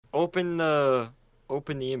Open the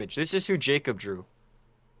image. This is who Jacob drew.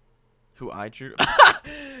 Who I drew?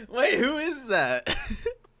 Wait, who is that?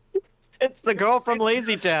 It's the girl from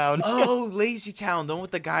Lazy Town. Oh, Lazy Town, the one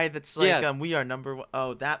with the guy that's like, Yeah. we are number one.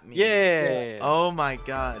 Oh, that me. Yeah. Oh my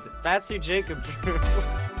god. That's who Jacob drew.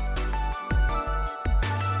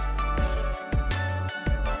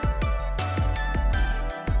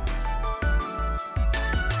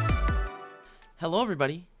 Hello,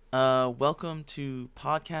 everybody. Welcome to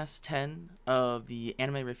podcast 10 of the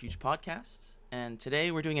Anime Refuge podcast. And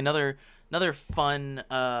today we're doing another fun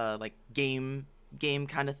like game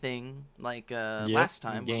kind of thing. Like last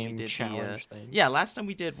time when we game did challenge thing. yeah, last time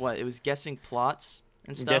we did what? It was guessing plots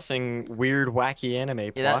and stuff. Guessing weird, wacky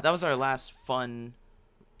anime plots. Yeah, that was our last fun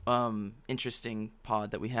interesting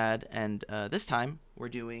pod that we had, and this time we're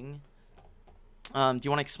doing do you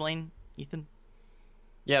want to explain, Ethan?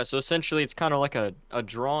 Yeah, so essentially it's kind of like a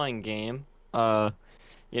drawing game.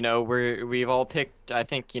 We've all picked, I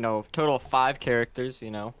think, total of 5 characters,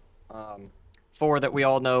 4 that we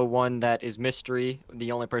all know, 1 that is mystery.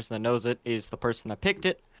 The only person that knows it is the person that picked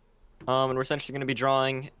it. And we're essentially going to be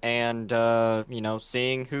drawing and,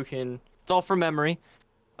 seeing who can, it's all from memory,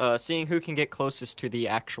 seeing who can get closest to the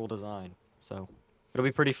actual design. So it'll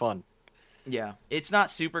be pretty fun. Yeah, it's not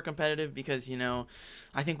super competitive because,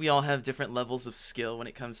 I think we all have different levels of skill when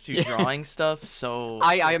it comes to drawing stuff, so...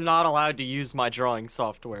 I am not allowed to use my drawing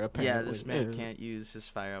software, apparently. Yeah, this man can't use his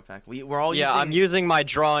Fire Pack. We're all using... Yeah, I'm using my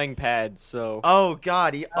drawing pad, so... Oh,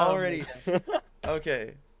 God, he already...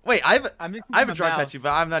 Okay. Wait, I have a drawing pad too, but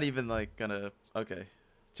I'm not even, like, gonna... Okay.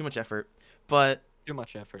 Too much effort. But... Too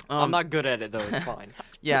much effort. I'm not good at it, though. It's fine.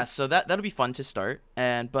 Yeah, so that'll be fun to start.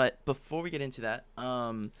 But before we get into that,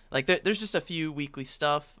 there's just a few weekly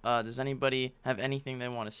stuff. Does anybody have anything they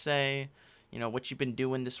want to say? What you've been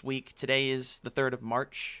doing this week? Today is the 3rd of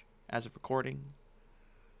March, as of recording.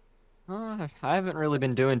 I haven't really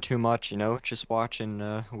been doing too much, just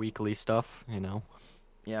watching weekly stuff,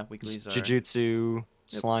 Yeah, weeklies are... Jujutsu,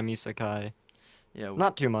 Slime Isekai. Yeah.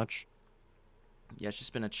 Not too much. Yeah, it's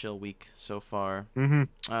just been a chill week so far.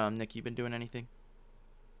 Mm-hmm. Nick, you been doing anything?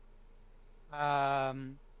 Not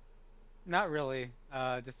really.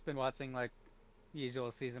 Just been watching like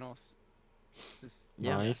usual seasonals. Just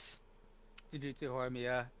Yeah. Nice. Jujutsu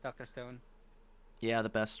Horimiya, Doctor Stone. Yeah, the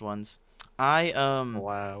best ones.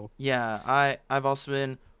 Wow. Yeah, I've also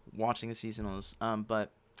been watching the seasonals.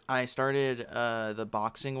 But I started the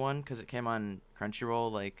boxing one because it came on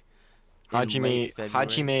Crunchyroll like in late February.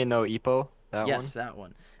 Hajime no Ippo. Yes, that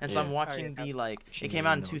one. And so I'm watching it came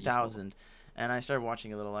out in 2000, and I started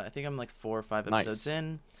watching a little. I think I'm like 4 or 5 episodes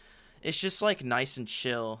in. It's just like nice and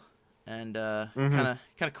chill, and kind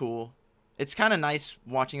of cool. It's kind of nice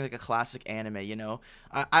watching like a classic anime.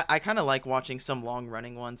 I kind of like watching some long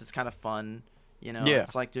running ones. It's kind of fun. Yeah.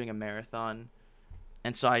 It's like doing a marathon,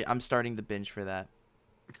 and so I'm starting the binge for that.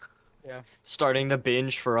 Yeah. Starting the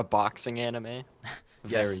binge for a boxing anime.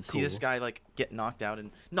 Very cool. See this guy like get knocked out and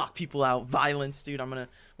knock people out. Violence, dude. I'm gonna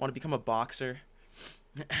want to become a boxer.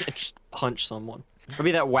 Just punch someone. It'll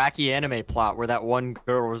be that wacky anime plot where that one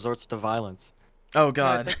girl resorts to violence. Oh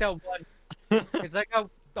God. Yeah, it's like that one. It's like how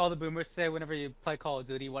all the boomers say whenever you play Call of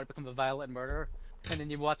Duty, you want to become a violent murderer, and then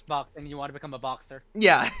you watch boxing, you want to become a boxer.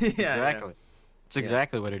 Yeah. Yeah. Exactly. It's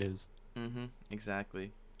exactly what it is.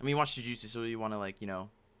 Exactly. I mean, you watch Jujutsu, so you want to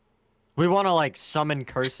We want to like summon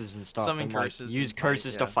curses and stuff. Summon and, curses like, use and fight,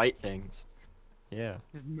 curses to yeah. fight things. Yeah.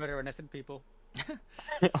 Just murder innocent people.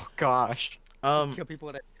 Oh gosh. Kill people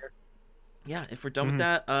with anger. Yeah. If we're done with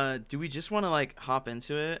that, do we just want to like hop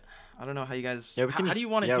into it? I don't know how you guys. Yeah, we can how do you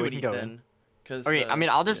want to do we it, can go Ethan? Because Okay, I mean,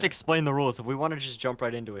 I'll just explain the rules. If we want to just jump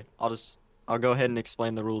right into it, I'll go ahead and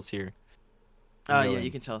explain the rules here. Yeah,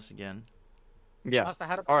 you can tell us again. Yeah. Also,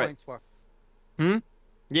 how do All right. points work?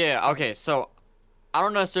 Yeah. Okay. So, I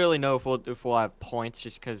don't necessarily know if we'll have points,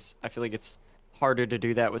 just because I feel like it's harder to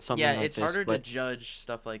do that with something like it's this. harder but... to judge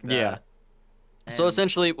stuff like that. Yeah. So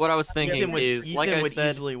essentially, what I was thinking is, like I would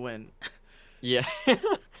said, easily win. Yeah.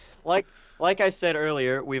 like I said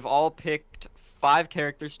earlier, we've all picked 5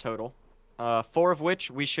 characters total. 4 of which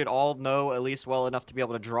we should all know at least well enough to be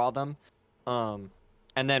able to draw them. And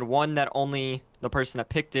then 1 that only the person that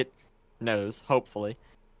picked it knows, hopefully.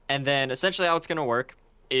 And then essentially how it's going to work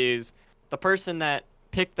is the person that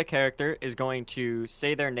picked the character is going to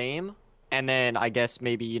say their name, and then I guess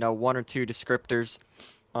maybe, 1 or 2 descriptors,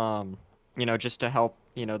 just to help,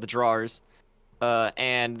 the drawers.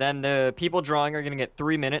 And then the people drawing are going to get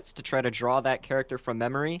 3 minutes to try to draw that character from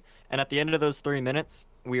memory. And at the end of those 3 minutes,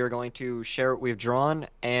 we are going to share what we've drawn.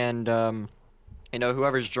 And,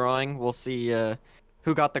 whoever's drawing, we'll see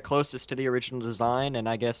who got the closest to the original design. And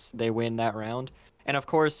I guess they win that round. And of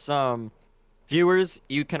course, viewers,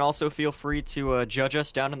 you can also feel free to judge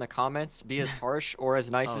us down in the comments. Be as harsh or as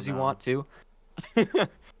nice Oh, as you no. want to.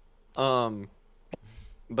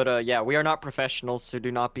 But yeah, we are not professionals, so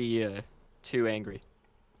do not be too angry.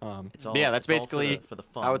 Yeah, that's basically for the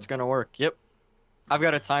fun. how it's gonna work. Yep. I've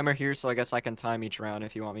got a timer here, so I guess I can time each round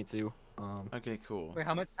if you want me to. Okay, cool. Wait,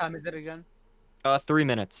 how much time is it again? 3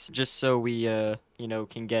 minutes, just so we you know,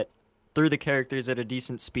 can get through the characters at a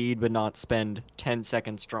decent speed, but not spend 10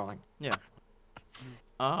 seconds drawing. Yeah.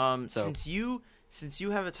 So. Since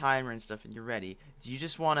you have a timer and stuff and you're ready, do you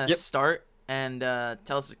just want to Yep. start and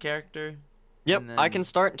tell us the character? Yep, And I then- can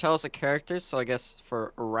start and tell us a character. So I guess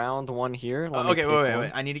for round one here. let me Okay, pick wait.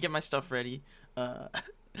 one. I need to get my stuff ready. Yep.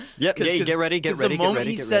 Yeah. Get ready. Get ready. The Get moment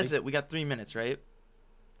ready. he Get says ready. it, we got 3 minutes, right?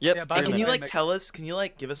 Yep. Yeah, by And the can you way, like tell us? Can you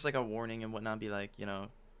like give us like a warning and whatnot? Be like, you know,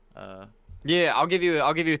 Yeah, I'll give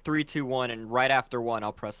you 3, 2, 1, and right after 1,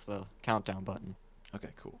 I'll press the countdown button. Okay,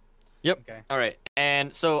 cool. Yep. Okay. All right.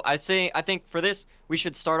 And so I think for this we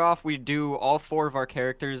should start off. We do all 4 of our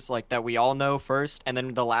characters like that we all know first, and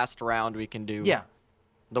then the last round we can do Yeah.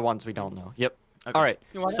 the ones we don't know. Yep. Okay. All right.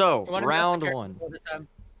 You wanna- So you wanna round ask the character 1. before the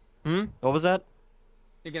time? What was that?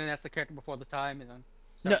 You're gonna ask the character before the time, and then.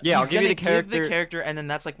 No, Yeah, I'll he's give you gonna the give the character, and then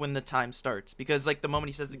that's like when the time starts. Because like the moment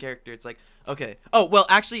he says the character, it's like, okay. Oh well,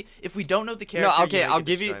 actually, if we don't know the character, No, okay. you know, I'll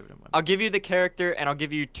give you. describe it in one. I'll give you the character, and I'll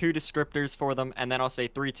give you 2 descriptors for them, and then I'll say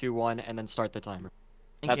 3, 2, 1, and then start the timer.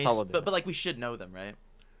 In That's case, how we'll do it. but like we should know them, right?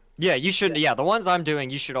 Yeah, you should. Yeah, the ones I'm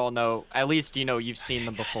doing, you should all know. At least you know you've seen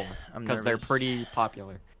them before, I'm because they're nervous. pretty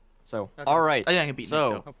popular. So, Okay. all right. I think I can beat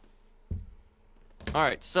So, Nick, though. all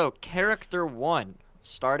right. So, character 1,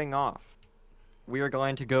 starting off, we are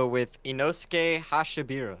going to go with Inosuke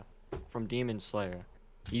Hashibira from Demon Slayer.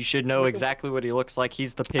 You should know exactly what he looks like.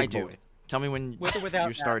 He's the pig I do. boy. Tell me when With or without you're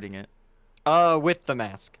mask? starting it. With the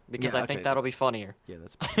mask, because Yeah, I think okay. that'll be funnier. Yeah,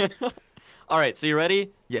 that's fine. All right. So you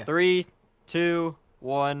ready? Yeah. 3, 2,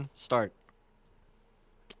 1, start.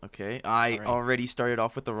 Okay, I Alright. already started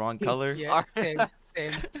off with the wrong color. Yeah. Alright.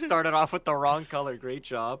 Same. Started off with the wrong color. Great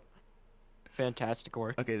job. Fantastic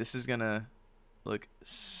work. Okay, this is gonna look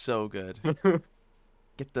so good.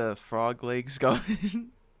 Get the frog legs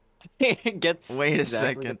going. Get Wait a exactly,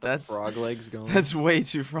 second, get the that's frog legs going. that's way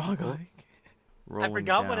too frog-like. I Rolling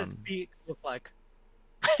forgot what his down. feet look like.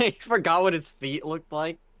 I forgot what his feet looked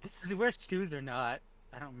like. Does he wear shoes or not?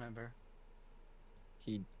 I don't remember.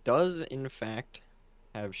 He does, in fact,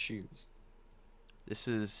 have shoes. This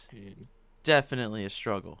is definitely a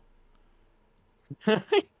struggle. I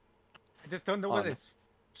just don't know what On- his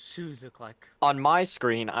shoes look like. On my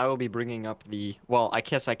screen, I will be bringing up the. Well, I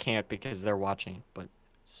guess I can't because they're watching, but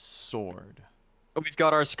Sword. we've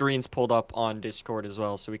got our screens pulled up on Discord as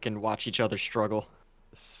well, so we can watch each other struggle.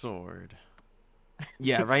 Sword.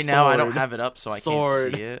 Yeah, right now I don't Sword. have it up, so I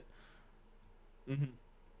Sword. can't see it.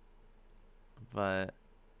 But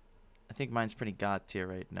I think mine's pretty god tier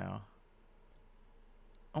right now.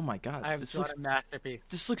 Oh my god, I have this drawn looks a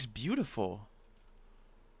masterpiece. beautiful.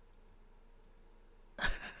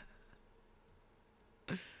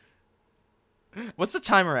 What's the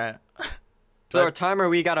timer at? So our timer,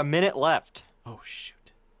 we got a minute left. Oh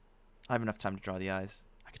shoot. I have enough time to draw the eyes.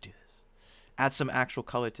 I could do this. Add some actual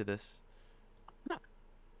color to this.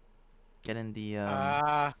 Get in the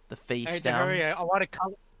I face need to down. hurry. I want to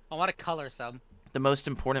color. I want to color some. The most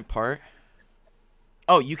important part.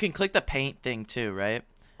 Oh, you can click the paint thing too, right?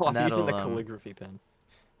 Oh, I'm using the that'll, calligraphy pen.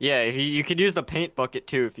 Yeah, if you could use the paint bucket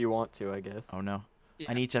too if you want to, I guess. Oh no.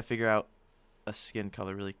 Yeah. I need to figure out a skin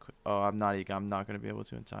color really quick. Oh, I'm not gonna be able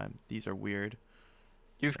to in time. These are weird.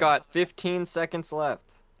 You've got 15 seconds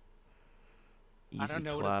left. Easy I don't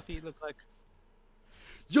know what clap. his feet look like.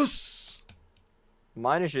 Yes.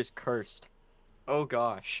 Mine is just cursed. Oh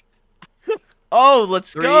gosh. Oh,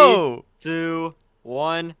 let's 3, go. 2,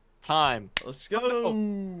 1, time. Let's go.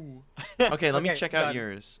 Okay, let me Okay, check out done.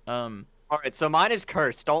 yours. All right, so mine is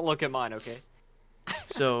cursed. Don't look at mine, okay?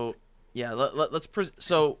 So yeah, let's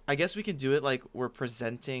so I guess we can do it like we're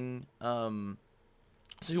presenting. So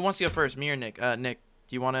who wants to go first, me or Nick? Nick,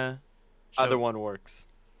 do you want to? Either one works.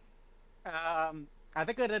 I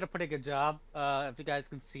think I did a pretty good job. If you guys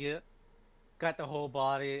can see it, got the whole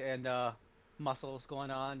body and muscles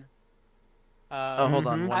going on. Oh, hold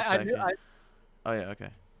on Mhm. one I second. knew, Oh yeah, okay.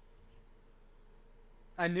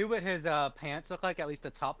 I knew what his pants looked like, at least the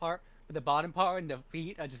top part, but the bottom part and the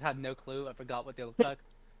feet, I just had no clue. I forgot what they looked like.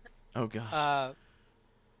 Oh gosh.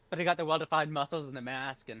 But he got the well-defined muscles and the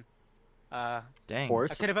mask, and Dang. Of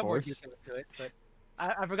course, I could have put more course. detail into it, but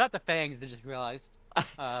I forgot the fangs. I just realized.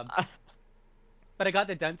 But I got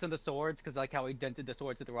the dents on the swords because like how he dented the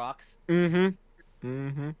swords with the rocks. Mm-hmm.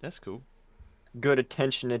 Mm-hmm. That's cool. good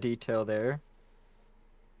attention to detail there.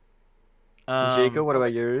 Um, Jacob, what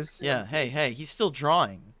about yours? yeah, hey, he's still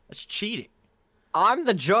drawing. That's cheating. I'm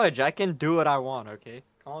the judge. I can do what I want, okay?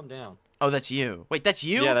 Calm down. Oh, that's you. Wait, that's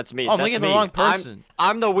you? Yeah, that's me. Oh, I'm That's looking at the me. wrong person.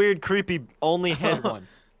 I'm the weird, creepy, only head one.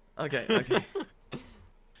 Okay.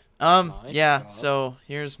 Nice Yeah, job. so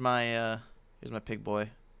here's my pig boy.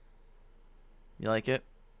 You like it?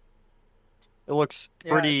 It looks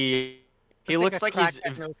Yeah, pretty. He looks like he's.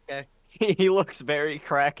 Okay. He looks very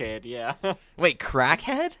crackhead. Yeah. Wait,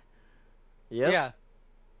 crackhead? Yep. Yeah.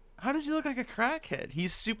 How does he look like a crackhead?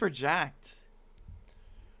 He's super jacked.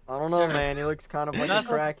 I don't know, man. He looks kind of like a That's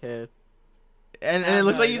what- crackhead. And Yeah, it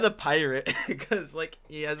looks no, like he's yeah. a pirate because like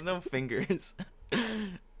he has no fingers. I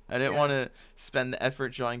didn't Yeah. want to spend the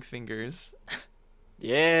effort drawing fingers.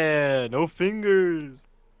 Yeah. No fingers.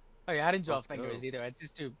 Oh yeah, I didn't draw Let's fingers go. either. I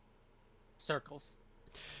just do circles.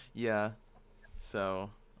 Yeah. So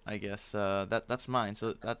I guess that's mine.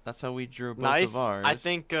 So that's how we drew both Nice. of ours. I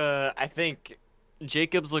think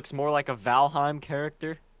Jacob's looks more like a Valheim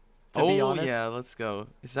character. To be honest. Yeah, let's go.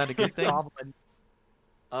 Is that a good thing? Goblin.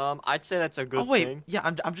 I'd say that's a good Oh wait, thing. yeah,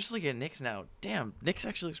 I'm just looking at Nick's now. Damn, Nick's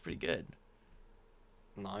actually looks pretty good,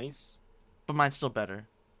 Nice. but mine's still better.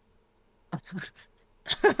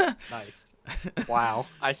 Nice. Wow.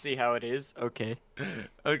 I see how it is. Okay.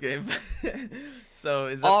 Okay. So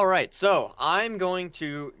is that All right. So I'm going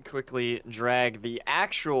to quickly drag the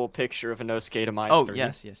actual picture of Inosuke to my Oh, screen.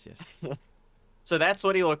 yes. So that's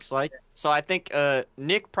what he looks like. So I think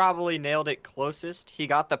Nick probably nailed it closest. He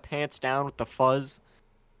got the pants down with the fuzz.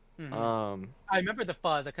 Mhm. I remember the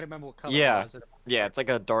fuzz. I couldn't remember what color Yeah. it was. Yeah, it's like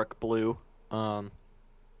a dark blue.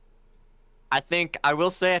 I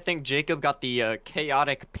will say I think Jacob got the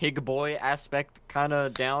chaotic pig boy aspect kind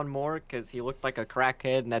of down more because he looked like a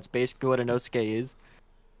crackhead, and that's basically what Inosuke is.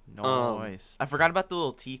 Nice. I forgot about the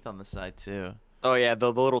little teeth on the side too. Oh yeah,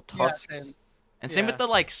 the little Yeah, tusks. same. And same with Yeah. the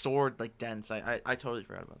like sword like dents. I totally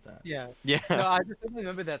forgot about that. Yeah. Yeah. No, I just only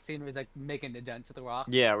remember that scene where he's like making the dents with the rock.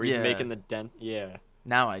 Yeah, where he's Yeah. making the dent. Yeah.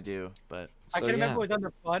 Now I do, but I So, can remember yeah. it was on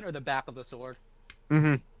the front or the back of the sword.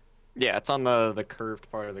 Yeah, it's on the curved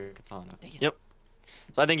part of the katana. Dang it. Yep.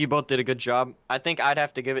 So I think you both did a good job. I think I'd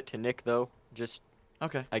have to give it to Nick though, just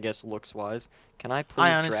okay. I guess looks wise. Can I please?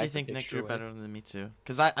 I honestly drag the think Nick picture drew away? better than me too.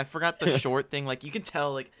 Cause I forgot the short thing. Like you can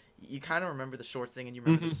tell like you kind of remember the shorts thing and you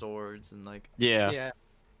remember the swords and like. Yeah.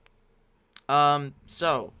 Yeah.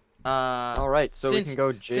 So. All right, so we can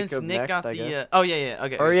go Jacob Since Nick next, got I the guess. oh yeah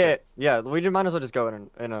okay. Or okay, yeah, we might as well just go in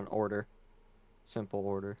an order, simple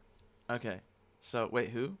order. sure. Okay. So wait,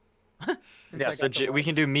 who? Since Yeah, I so got the we white.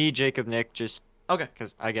 can do me, Jacob, Nick, just Okay.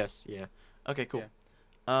 because I guess yeah. Okay, cool.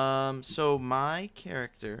 So my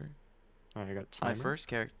character, All right, I got my timer. first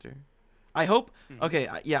character. I hope. Mhm. Okay,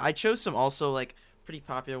 yeah, I chose some also like pretty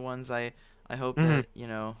popular ones. I hope that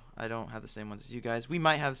I don't have the same ones as you guys. We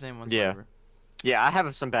might have the same ones. Yeah. Whatever. Yeah, I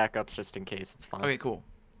have some backups just in case. It's fine. Okay, cool.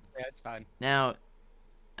 Yeah, it's fine. Now,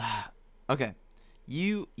 okay,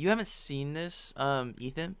 you haven't seen this,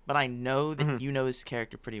 Ethan, but I know that you know this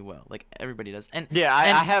character pretty well. Like everybody does. And Yeah,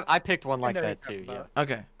 and- I picked one like know that who you're too. talking Yeah. about.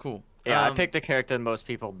 Okay, cool. Yeah, I picked a character that most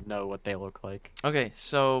people know what they look like. Okay,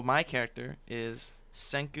 so my character is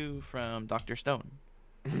Senku from Dr. Stone.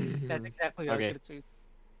 That's exactly what I Okay. was gonna choose.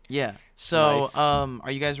 Yeah. So, Nice.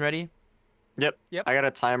 are you guys ready? Yep. Yep. I got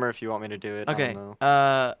a timer if you want me to do it. I Okay. don't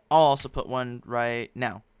know. I'll also put one right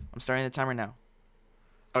now. I'm starting the timer now.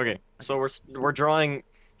 Okay. So we're drawing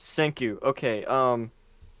Senku. Okay. All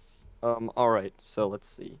right. So let's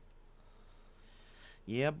see.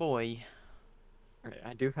 Yeah, boy. All right,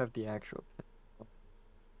 I do have the actual.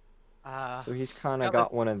 Uh, So he's kind that of was-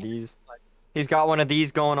 got one of these. He's got one of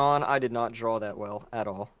these going on. I did not draw that well at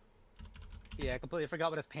all. yeah, I completely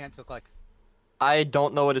forgot what his pants look like. I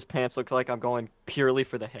don't know what his pants look like. I'm going purely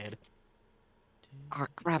for the head. Oh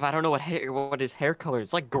crap! I don't know what his hair color is.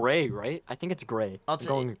 It's like gray, right? I think it's gray. I'll I'm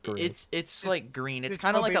tell going you, gray. it's like green. It's it's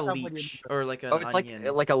kind of like a probably somebody leech in- or like an Oh, it's onion.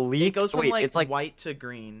 like a leaf. It goes from Wait, like it's like white to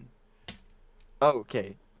green, Oh,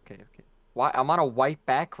 okay. Why? I'm on a white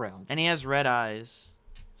background. and he has red eyes.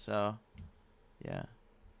 So, yeah.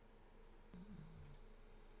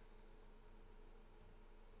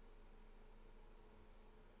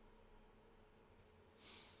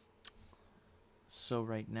 So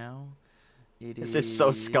right now, it This is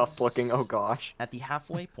so scuffed looking. Oh is gosh. At the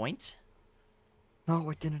halfway point. No,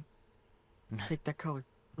 I didn't. Take that color,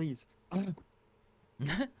 please.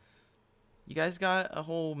 You guys got a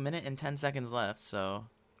whole minute and 10 seconds left, so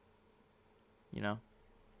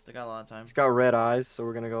still got a lot of time. He's got red eyes, so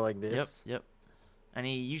we're gonna go like this. Yep. And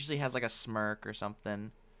he usually has like a smirk or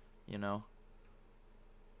something, you know.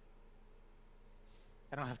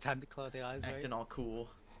 I don't have time to close the eyes, right? Acting all cool.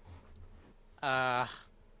 Uh,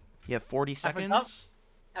 You have 40 seconds.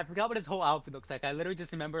 I forgot what his whole outfit looks like. I literally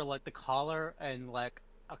just remember like the collar and like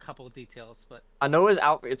a couple of details, but I know his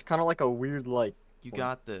outfit. It's kind of like a weird like. You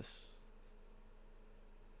got this.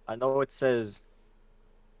 I know it says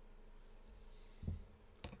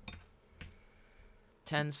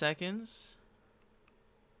 10 seconds.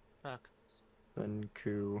 fuck.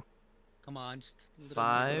 Senku. Come on, just a little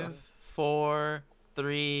 5, 4,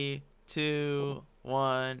 3, 2,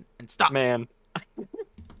 1, and stop. Man,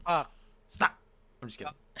 Fuck. Stop. I'm just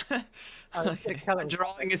kidding. Okay. the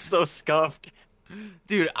drawing is so scuffed.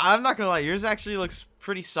 Dude, I'm not gonna lie. Yours actually looks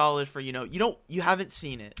pretty solid for you haven't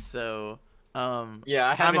seen it, so Yeah,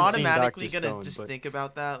 I I'm haven't automatically seen Dr. gonna Stone, just but... think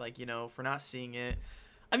about that, like for not seeing it.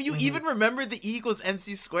 I mean, you even remember the E equals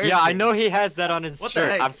MC squared. Yeah, thing. I know he has that on his What the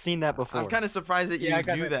shirt. heck? I've seen that before. I'm kind of surprised that Yeah, you I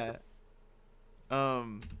got do that. that.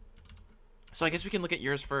 So I guess we can look at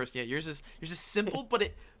yours first. Yeah, yours is simple, but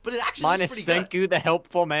it actually Mine looks is pretty good. Senku, the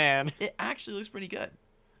helpful man. It actually looks pretty good.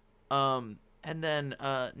 And then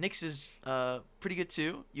Nick's is pretty good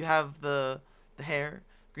too. You have the hair,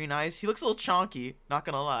 green eyes. He looks a little chonky, not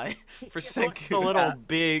gonna lie. For Senku, Looks a little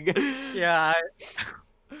big. Yeah,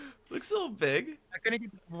 looks a little big. I couldn't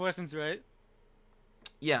get the proportions right.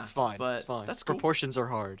 Yeah, It's fine. but It's fine. that's cool. Proportions are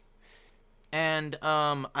hard. And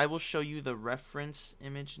I will show you the reference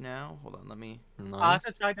image now. Hold on, let me. I Nice.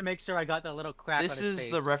 also tried to make sure I got the little crack This on his is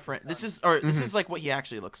face. the reference. This Mhm. is like what he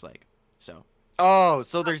actually looks like. So Oh,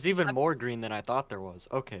 so there's even more green than I thought there was.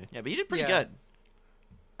 Okay. yeah, but you did pretty Yeah. good.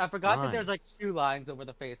 I forgot that there's like Nice. 2 lines over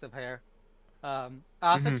the face of hair. I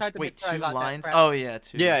also Mhm. tried to Wait, make sure I 2 got lines? that crack. Oh yeah,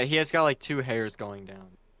 2. Yeah, he has got like 2 hairs going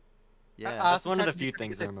down. Yeah. I That's also one of tried the to few make sure to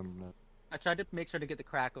things get I the- remember about. I tried to make sure to get the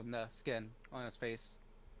crack on the skin on his face.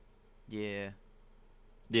 Yeah.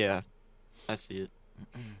 Yeah, I see it.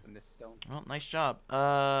 In this stone. Well, nice job.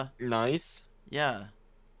 Nice. Yeah.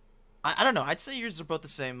 I don't know. I'd say yours are both the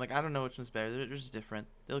same. Like, I don't know which one's better. They're just different.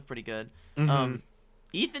 They look pretty good. Mhm.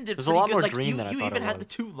 Ethan did There's a pretty lot good. more Like, green than I you thought even it had the was.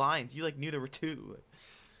 2 lines. You like knew there were 2.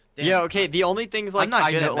 Damn. Yeah, okay. The only things like not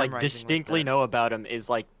I good at know, like memorizing like distinctly that. know about him is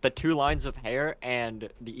like the 2 lines of hair and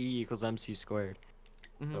the E equals MC squared.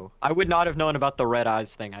 Mhm. So I would not have known about the red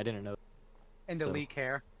eyes thing. I didn't know. And the So- leak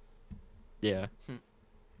hair. Yeah.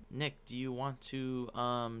 Nick, do you want to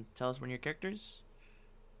tell us when your characters?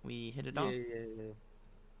 We hit it off. Yeah.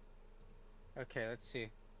 Okay, let's see.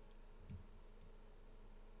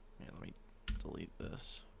 Yeah, let me delete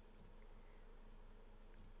this.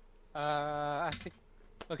 I think.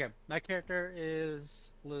 Okay, my character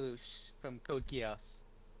is Lelouch from Code Geass.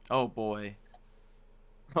 Oh boy.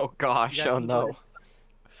 Oh gosh. You guys Oh can go no.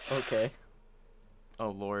 Okay. Oh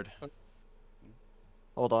lord.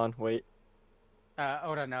 Hold on. Wait.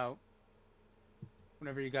 Hold on now.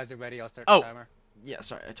 Whenever you guys are ready, I'll start Oh. the timer. Yeah,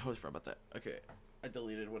 sorry, I totally forgot about that. Okay, I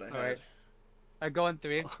deleted what I had. Alright. I go in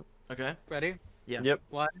 3. Okay. Ready? Yeah. Yep.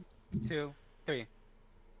 1, 2, 3.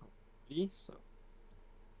 So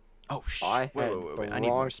Oh shit. I had Wait. the I need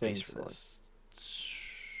more wrong space thing for this.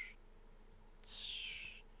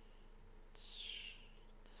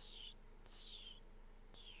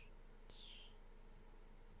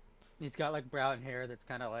 He's got like brown hair that's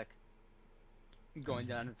kind of like going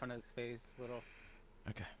down in front of his face, little.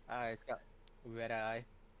 Okay. He's got red eye.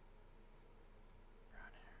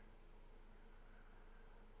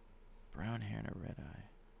 Brown hair and a red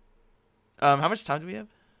eye. How much time do we have?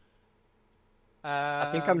 I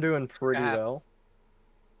think I'm doing pretty yeah. well.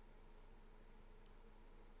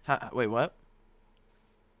 Wait, what?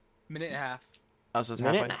 Minute and a half. Oh, so it's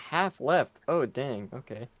Minute halfway. and a half left. Oh dang.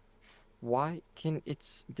 Okay. Why can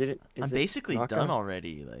it's did it? Is I'm it basically not done gonna-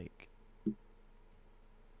 already. Like.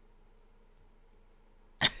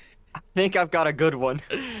 I think I've got a good one.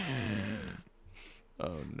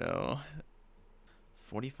 Oh no.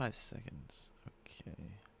 45 seconds. Okay.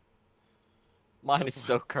 Mine is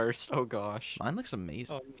so cursed. Oh gosh. Mine looks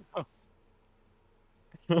amazing. Oh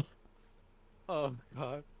no. Oh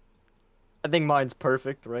god. I think mine's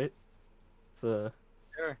perfect, right? It's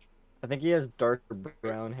Sure. I think he has darker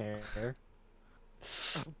brown hair.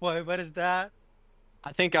 Boy, what is that?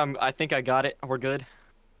 I think I got it. We're good.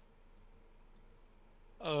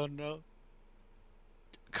 Oh no.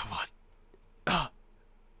 Come on. Ah.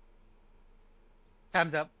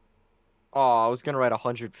 Time's up. Oh, I was gonna write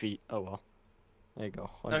 100 feet. Oh well. There you go.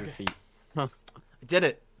 100 Okay. feet. I did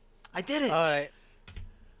it. I did it. Alright.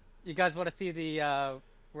 You guys want to see the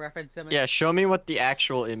reference image? Yeah, show me what the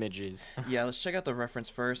actual image is. Yeah, let's check out the reference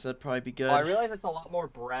first. That'd probably be good. Oh, I realize it's a lot more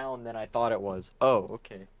brown than I thought it was. Oh,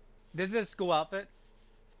 okay. This is a school outfit.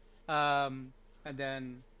 And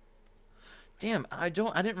then Damn, I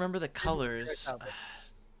didn't remember the colors.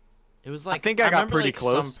 It was like I think I got remember, pretty like,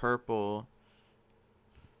 close. Some purple.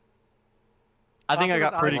 I think I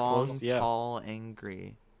got pretty Long, close. Yeah. tall,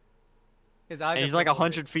 angry. His eyes And are he's like purple,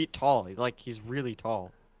 100 feet tall. He's really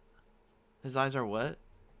tall. His eyes are what?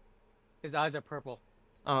 His eyes are purple.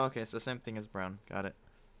 Oh, okay. It's the same thing as brown. Got it.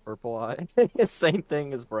 Purple eye. Same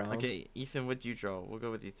thing as brown. Okay, Ethan, what'd you draw? We'll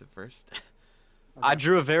go with Ethan first. I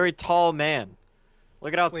drew a very tall man.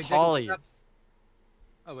 Look at how Wait, tall Jacob, he is. perhaps-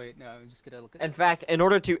 Oh wait, no, I'm just gonna look at. In fact, in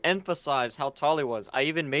order to emphasize how tall he was, I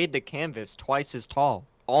even made the canvas twice as tall.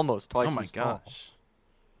 Almost twice Oh my as tall. gosh.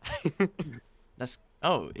 That's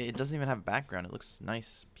it doesn't even have a background. It looks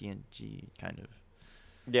nice PNG kind of.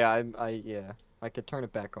 Yeah, I could turn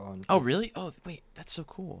it back on. Oh really? Oh wait, that's so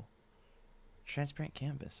cool. Transparent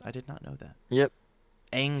canvas. I did not know that. Yep.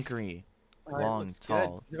 Angry. Alright, Long, looks good.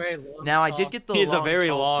 tall. He's very long, Now I tall. did get the He's a long, very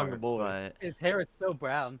tall long part, boy. but His hair is so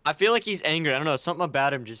brown. I feel like he's angry. I don't know. Something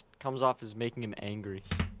about him just comes off as making him angry.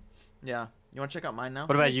 yeah. You want to check out mine now?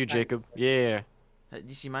 What about you, Jacob? Yeah. Do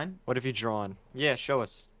you see mine? What have you drawn? Yeah, show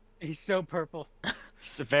us. He's so purple.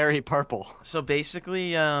 It's very purple. So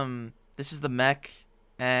basically, this is the mech,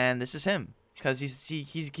 and this is him, cause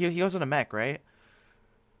he goes on a mech, right?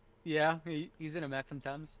 Yeah, he's in a mech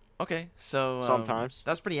sometimes. Okay, so Sometimes.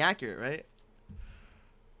 that's pretty accurate, right?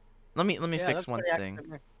 Let me Yeah, fix that's one pretty thing.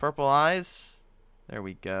 accurate. Purple eyes. There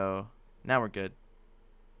we go. Now we're good.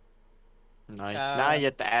 Nice. Now you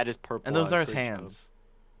have to add his purple. And those eyes. are his Great job. hands,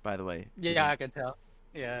 by the way. Yeah, I can tell.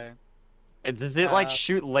 Yeah. Does it like Uh,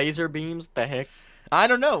 shoot laser beams? The heck? I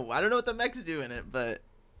don't know. I don't know what the mech's doing it, but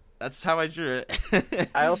that's how I drew it.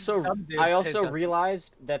 I also Some dude I also takes a-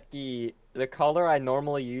 realized that the color I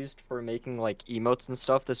normally used for making like emotes and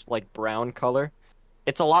stuff, this like brown color,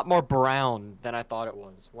 it's a lot more brown than I thought it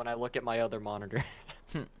was when I look at my other monitor.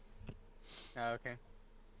 Oh, okay.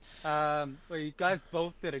 Well, you guys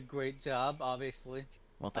both did a great job, obviously.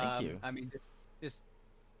 Well, thank you. I mean, just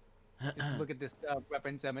look at this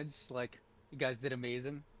reference image. Like, you guys did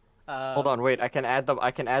amazing. Hold on, wait. I can add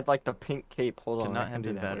like the pink cape. Hold Could on. not I can have do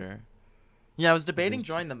been that. Wait. better. Yeah, I was debating Mhm.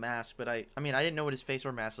 drawing the mask, but I mean, I didn't know what his face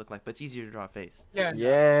or mask looked like, but it's easier to draw a face. Yeah.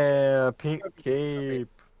 Yeah, pink cape.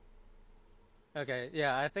 Okay.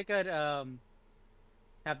 Yeah, I think I'd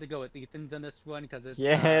have to go with Ethan's on this one because it's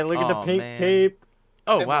Yeah, look at the Aw, pink man. cape.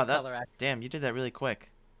 Oh bit wow, more that color accurate. damn, you did that really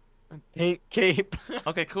quick. Pink cape.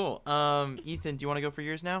 Okay, cool. Ethan, do you want to go for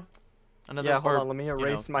yours now? Another Yeah, hold or, on. Let me you know,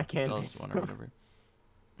 erase my tell us canvas. one or whatever.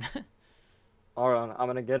 Alright, I'm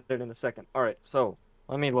gonna get it in a second. Alright, so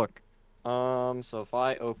let me look. So if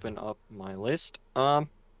I open up my list,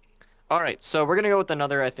 alright, so we're gonna go with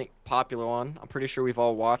another, I think, popular one. I'm pretty sure we've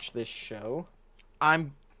all watched this show.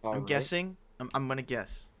 I'm Alright. guessing. I'm gonna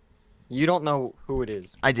guess. You don't know who it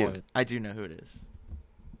is. I do. but- I do know who it is.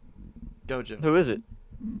 Dojo. Who is it?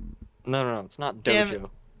 No, it's not Damn Dojo.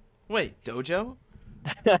 Wait, Dojo?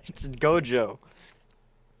 It's Gojo.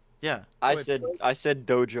 Yeah. I Wait, said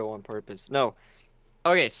Dojo on purpose. No.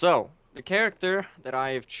 Okay, so the character that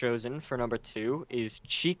I have chosen for number 2 is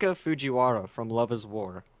Chika Fujiwara from Love is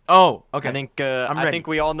War. Oh, okay. I think I'm I ready. think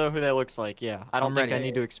we all know who that looks like. Yeah, I don't I'm think I ready.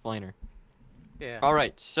 need to explain her. Yeah. All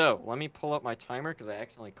right, so let me pull up my timer because I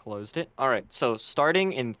accidentally closed it. All right, so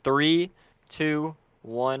starting in 3, 2,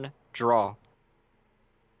 1, draw.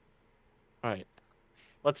 All right,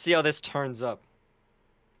 let's see how this turns out.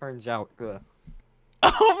 Ugh.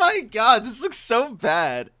 Oh my god, this looks so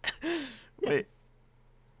bad. Wait.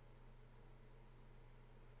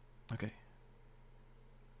 Okay.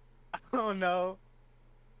 Oh no.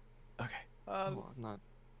 Okay. Oh, I'm not.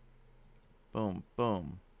 Boom,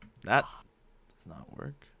 boom. That does not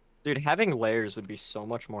work. Dude, having layers would be so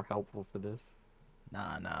much more helpful for this.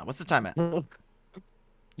 Nah. What's the time at?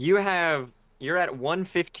 You're at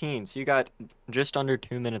 1:15, so you got just under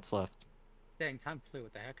 2 minutes left. Dang, time flew.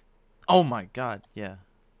 What the heck? Oh my god, yeah.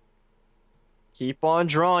 Keep on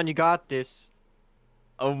drawing, you got this.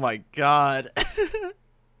 Oh my god.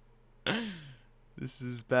 This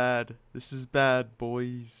is bad. This is bad,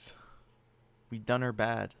 boys. We done her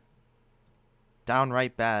bad.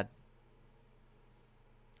 Downright bad.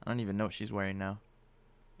 I don't even know what she's wearing now.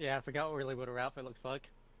 Yeah, I forgot really what her outfit looks like.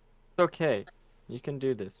 It's okay. You can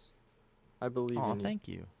do this. I believe Oh, in you. thank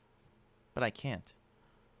you. But I can't.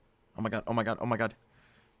 Oh my god, oh my god, oh my god.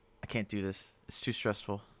 I can't do this. It's too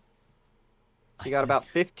stressful. So you got about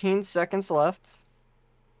 15 seconds left.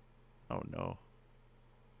 Oh no.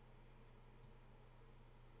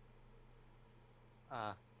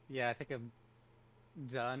 Yeah, I think I'm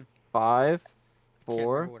done. 5, Can't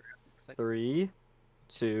 4, remember what her outfit looks like. 3,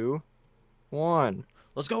 2, 1.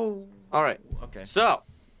 Let's go. All right. Okay. So,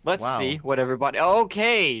 let's Wow. see what everybody.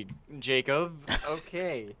 Okay, Jacob.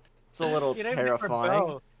 Okay. It's a little You didn't make her terrifying.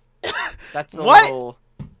 bow. That's a What? little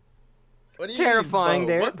What do you terrifying mean,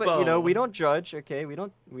 bow? there, What but you know, bow? we don't judge, okay? We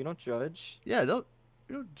don't judge. Yeah,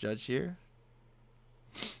 we don't judge here.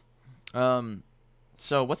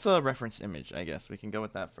 So what's the reference image? I guess we can go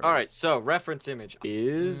with that first. All right, so reference image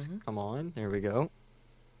is Mm-hmm. come on, there we go.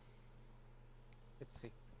 Let's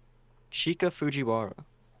see. Chika Fujiwara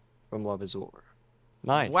from Love Is War.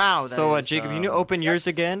 Nice. Wow, that So, is, Jacob, you need to open yours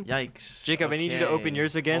again. Yikes. Jacob, I need you to open Okay,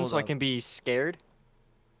 yours again hold so I up. can be scared.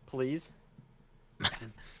 Please.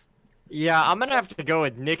 Yeah, I'm gonna have to go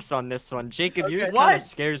with Nick's on this one. Jacob, yours kind What? of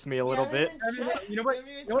scares me a little bit. You know what? We haven't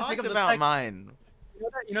even You know what talked Jacob looks about like? mine.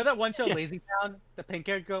 You know that one show, Yeah. Lazy Town? The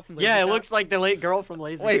pink-haired girl from Lazy Yeah, it Town? looks like the late girl from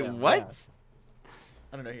Lazy Wait, Town. what? Yeah.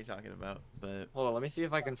 I don't know what you're talking about, but Hold on, let me see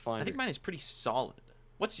if I can find I think it. mine is pretty solid.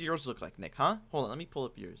 What's yours look like, Nick? Huh? Hold on, let me pull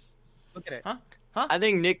up yours. Look at it. Huh? I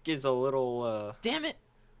think Nick is a little, Damn it!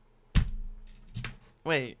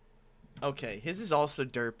 Wait. Okay, his is also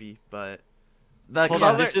derpy, but the Hold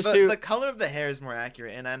on, color this is the, who- the color of the hair is more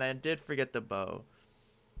accurate, and I did forget the bow.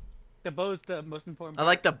 The bow's the most important I part.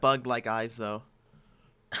 like the bug-like eyes though.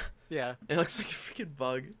 Yeah. It looks like a freaking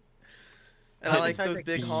bug. And I like Tried those to-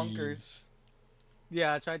 big honkers.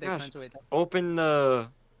 Yeah, I tried to Gosh. accentuate that. open the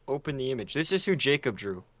image. This is who Jacob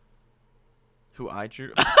drew. Who I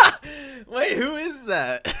drew? Wait, who is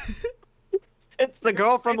that? It's the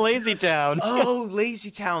girl from Lazy Town. Oh, Lazy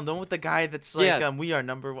Town, the one with the guy that's like, Yeah. we are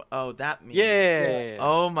number one. Oh, that me. Yeah.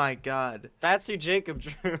 Oh my god. That's who Jacob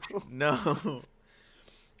drew. No.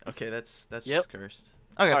 Okay, that's Yep. just cursed.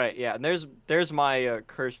 Okay. All right, yeah. And there's my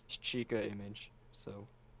cursed Chica image. So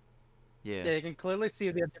Yeah. Yeah, you can clearly see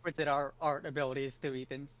the difference in our art abilities to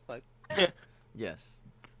Ethan's. Like, Yes.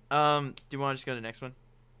 Do you want to just go to the next one?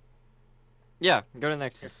 yeah, go to the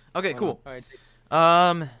next one. Okay, Why cool. all right,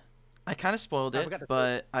 I kind of spoiled I it, forgot to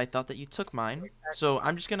but I thought that you took mine. So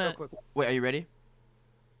I'm just real gonna. quick, Wait, are you ready?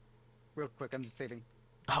 I'm just saving.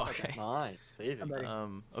 Oh, okay. Nice, save it. I'm ready.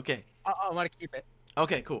 Okay. I want to keep it.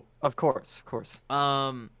 Okay, cool. Of course.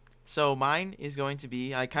 So mine is going to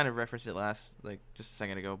be. I kind of referenced it just a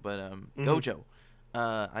second ago, but Mhm. Gojo.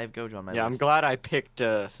 I have Gojo on my Yeah, list. I'm glad I picked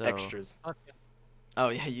So- extras. Okay. Oh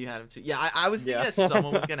yeah, you had him too. Yeah, I was thinking Yeah. that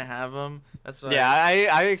someone was gonna have him. That's why. Yeah,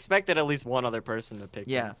 I expected at least one other person to pick.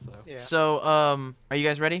 Yeah. Them, so. Yeah. So are you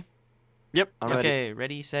guys ready? Yep. I'm ready. Okay,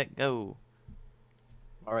 ready, set, go.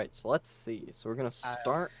 All right. So let's see. So we're gonna Uh,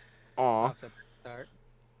 start off. Off to start.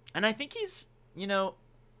 And I think he's,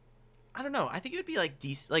 I don't know. I think it would be like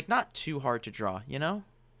decent, like not too hard to draw. Yeah.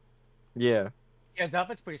 Yeah, his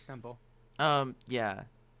outfit's pretty simple. Yeah.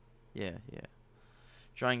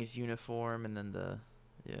 Drawing his uniform and then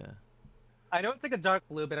I don't think a dark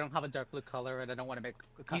blue, but I don't have a dark blue color, and I don't want to make. A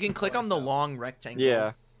You custom can click color, on the so- long rectangle.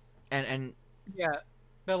 Yeah. And Yeah,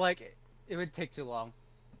 but like it would take too long.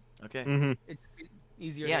 okay. Mhm. It'd be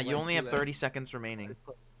easier. Yeah, to, you like, only do have that. 30 seconds remaining.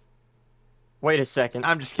 Wait a second.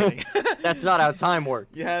 I'm just kidding. That's not how time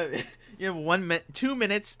works. You have 2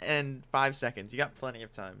 minutes and 5 seconds. You got plenty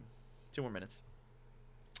of time. 2 more minutes.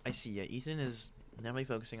 I see. Yeah, Ethan is definitely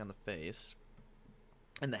focusing on the face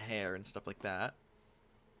and the hair and stuff like that.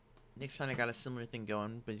 Nick's kind of got a similar thing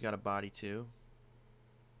going, but he's got a body too.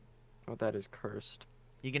 Oh, that is cursed.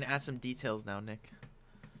 You can add some details now, Nick.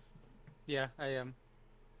 Yeah, I am.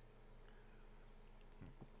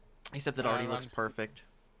 Except it already I'm looks just- perfect.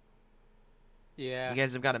 Yeah. You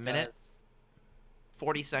guys have got a it minute,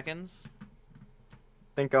 40 seconds. I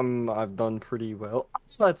think I've done pretty well.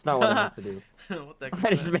 That's not what I meant to do. What the heck I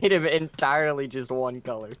was just that? made him entirely just one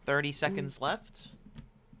color. 30 seconds left.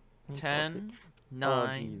 10, Oh,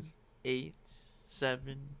 9, jeez. 8,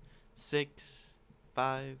 7, 6,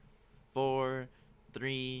 5, 4,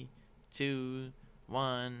 3, 2,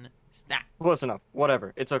 1. Snap. Close enough.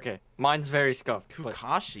 Whatever. It's okay. Mine's very scuffed. but-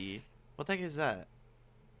 Kakashi? What the heck is that?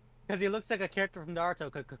 Because he looks like a character from Naruto,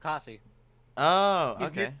 Kakashi. Oh, He's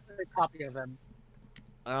okay. basically a copy of him.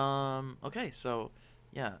 Okay, so,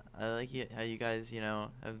 yeah, I like it how you guys,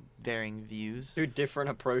 have varying views. Two different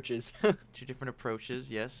approaches. 2 different approaches,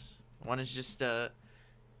 yes. One is just,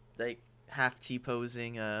 like, half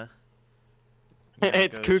T-posing, It's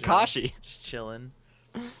Gojo, Kukashi. Just chilling.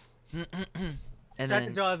 And And tried to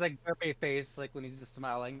then, draw his like derpy face, like when he's just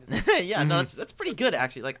smiling. yeah, no, Mhm. that's pretty good,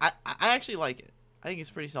 actually. Like, I actually like it. I think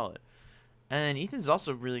it's pretty solid. And Ethan's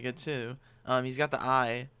also really good, too. He's got the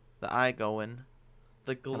eye going.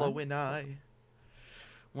 The glowing eye.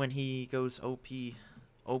 When he goes OP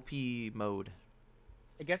mode.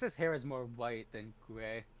 I guess his hair is more white than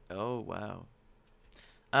gray. Oh, wow.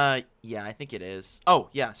 Yeah, I think it is. Oh,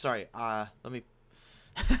 yeah, sorry. Let me...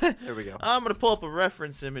 There we go. I'm gonna pull up a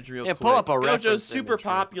reference image real Yeah, quick. pull up a Gojo's reference super image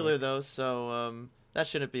real popular, quick. though, so, that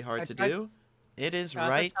shouldn't be hard I to tried- do. it is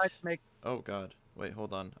right. Oh God, wait,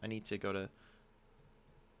 hold on. I need to go to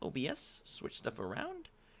OBS, switch stuff around.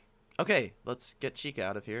 Okay, let's get Chica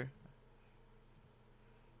out of here.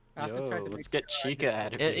 Yo, let's get Chica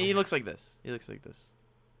out of here. He looks like this. He looks like this.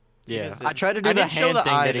 Yeah, I tried to do the hand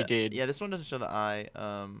thing that he did. Yeah, this one doesn't show the eye.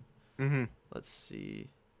 Let's see.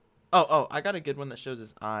 I got a good one that shows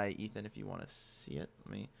his eye, Ethan. If you want to see it,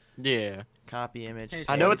 let me. Yeah. Copy image.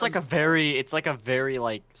 I know it's like a very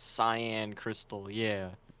like cyan crystal. Yeah.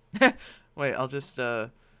 Wait, I'll just right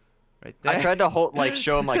there. I tried to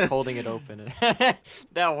show him like holding it open.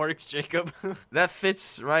 That works, Jacob. That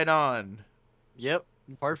fits right on. Yep,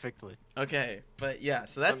 perfectly. Okay, but yeah,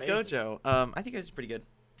 so that's Gojo. I think it's pretty good.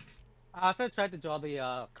 I also tried to draw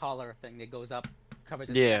the collar thing that goes up, covers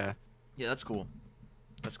it. Yeah, that's cool.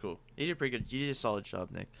 That's cool. You did pretty good. You did a solid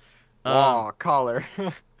job, Nick. Wow, collar.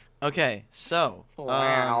 Okay, so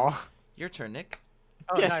wow. Your turn, Nick.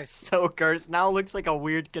 Oh, yeah, nice. So cursed. Now it looks like a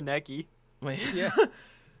weird Kaneki. Wait. Yeah.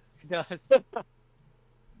 It does.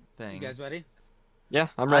 Thing. You guys ready? Yeah,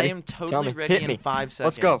 I'm ready. I am totally ready in 5 seconds.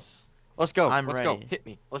 Let's go. Let's go. I'm Let's ready. go. Hit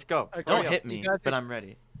me. Let's go. Okay, Don't hit me, but I'm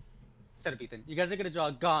ready. Shut up, Ethan. You guys are gonna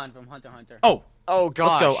draw Gon from Hunter x Hunter. Oh, gosh.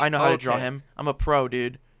 Let's go. I know how to draw him. I'm a pro,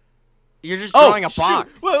 dude. You're just drawing a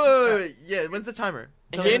box. Wait. Yeah, when's the timer?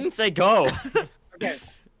 He didn't say go. Okay.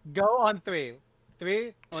 Go on 3.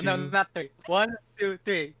 3? Oh, no, not 3. 1, 2,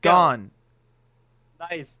 3. Go. Gone.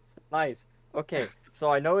 Nice. Okay, so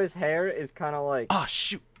I know his hair is kind of like... Oh,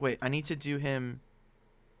 shoot. Wait, I need to do him...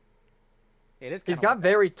 He's got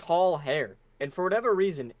very tall hair, and for whatever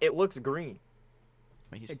reason, it looks green.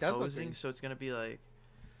 Wait, he's posing, so it's going to be like...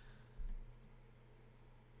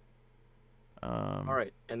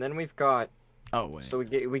 Alright, and then we've got... Oh, wait. So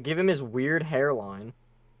we give him his weird hairline.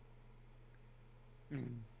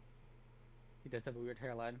 He does have a weird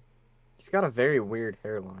hairline. He's got a very weird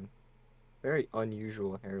hairline. Very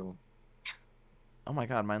unusual hairline. Oh my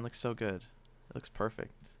god, mine looks so good. It looks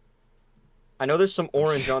perfect. I know there's some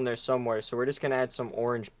orange on there somewhere, so we're just gonna add some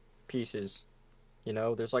orange pieces. You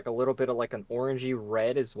know, there's like a little bit of like an orangey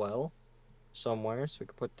red as well. Somewhere, so we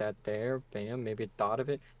can put that there. Bam, maybe a dot of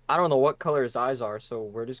it. I don't know what color his eyes are, so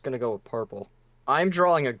we're just gonna go with purple. I'm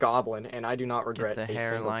drawing a goblin, and I do not regret Get the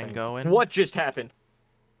hairline going. What just happened?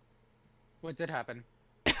 What did happen?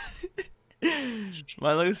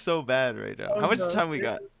 Mine looks so bad right now. How much time we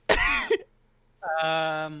got? Like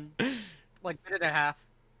a minute and a half.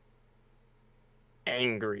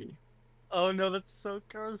 Angry. Oh no, that's so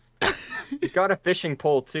cursed. He's got a fishing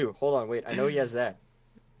pole too. Hold on, wait. I know he has that.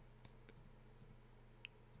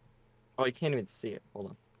 Oh, you can't even see it. Hold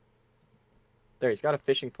on. There, he's got a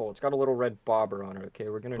fishing pole. It's got a little red bobber on it. Okay,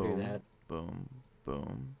 we're gonna do that. Boom,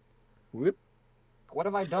 boom. Whoop. What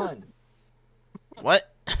have I done?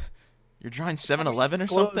 What? You're drawing 7-Eleven or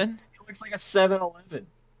something? It looks like a 7-Eleven.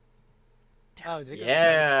 Oh,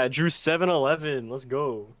 yeah, drew 7-Eleven. Let's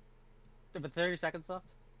go. But 30 seconds left.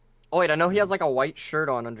 Oh wait, I know he has like a white shirt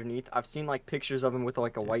on underneath. I've seen like pictures of him with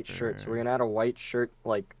like a white shirt, so we're gonna add a white shirt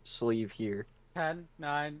like sleeve here. 10,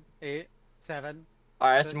 9, 8, 7.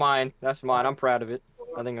 Alright, that's mine. That's mine. I'm proud of it.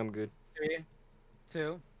 I think I'm good. 3,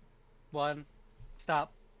 2, 1,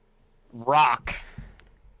 stop. Rock.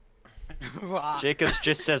 Rock. Jacobs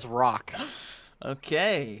just says rock.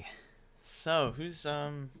 Okay. So who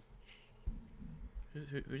do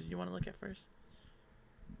you want to look at first?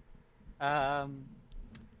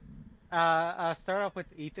 Start off with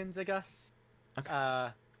Ethan's, I guess. Okay.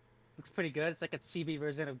 Looks pretty good. It's like a chibi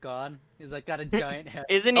version of Gon. He's like got a giant head.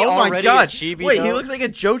 Isn't he already a chibi? Wait, he looks like a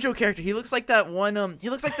JoJo character. He looks like that one. He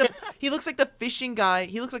looks like the fishing guy.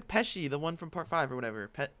 He looks like Pesci, the one from Part 5 or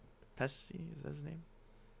whatever. Pesci, is that his name?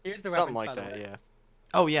 Here's the something reference, like that. Yeah.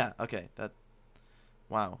 Oh yeah. Okay. That.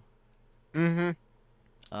 Wow. Mm-hmm.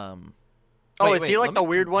 Wait, is he like the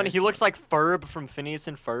weird one? He looks like Ferb from Phineas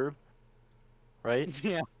and Ferb. Right?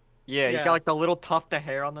 Yeah. Yeah, he's got like the little tuft of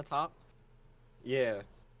hair on the top. Yeah.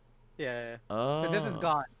 Yeah. Oh. But this is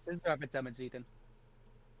Gon. This is the reference image, Ethan.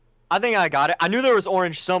 I think I got it. I knew there was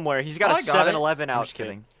orange somewhere. He's got a 7-Eleven outfit. I'm just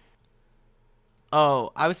kidding.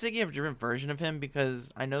 Oh, I was thinking of a different version of him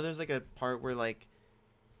because I know there's like a part where like.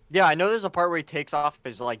 Yeah, I know there's a part where he takes off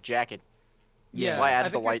his like jacket. Yeah. So I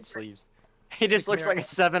added the white sleeves. He just looks like a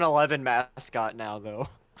 7-Eleven mascot now, though.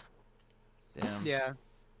 Damn. Yeah.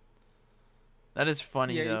 That is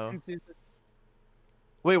funny though.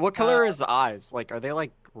 Wait, what color is the eyes? Like, are they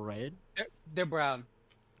like red? They're brown.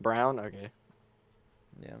 Brown? Okay.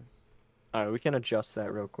 Yeah. Alright, we can adjust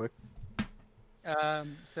that real quick.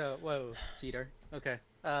 So, whoa, cheater. Okay.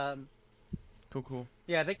 Cool.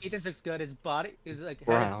 Yeah, I think Ethan's looks good. His body is like head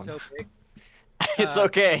Brown. is so big. It's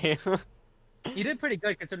okay. You did pretty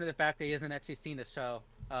good considering the fact that he hasn't actually seen the show.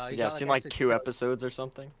 Yeah, I've seen like 2 episodes or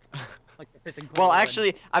something. Like the fishing Well, pool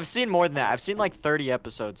actually, I've seen more than that. I've seen like 30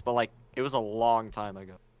 episodes, but like it was a long time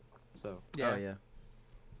ago. So. Yeah. Oh yeah.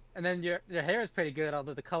 And then your hair is pretty good,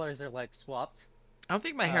 although the colors are like swapped. I don't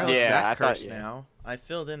think my hair looks that cursed now. I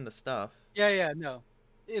filled in the stuff. Yeah, no.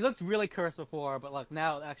 It looks really cursed before, but like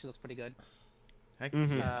now it actually looks pretty good. Heck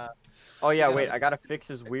Oh yeah, wait, I gotta fix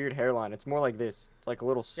his weird hairline. It's more like this. It's like a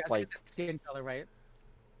little like skin color, right?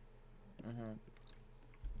 Mhm.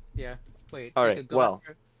 Yeah. Wait. All right. Well,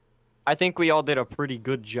 I think we all did a pretty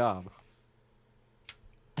good job.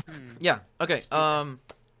 Yeah. Okay.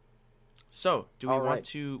 So, do we want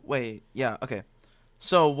to wait? Yeah. Okay.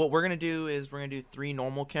 So what we're gonna do is we're gonna do 3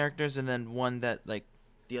 normal characters and then one that like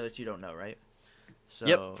the other 2 don't know, right? So,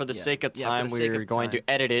 yep. For the sake of time, we're going to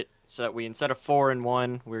edit it so that we instead of 4 and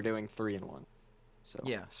 1, we're doing 3 and 1. So.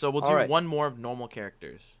 Yeah. So we'll do one more of normal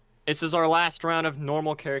characters. This is our last round of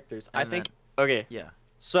normal characters. And I think. Okay. Yeah.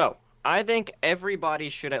 So I think everybody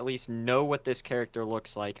should at least know what this character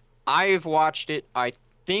looks like. I've watched it. I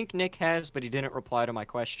think Nick has, but he didn't reply to my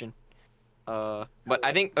question. But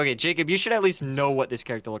I think, okay, Jacob, you should at least know what this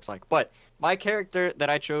character looks like. But my character that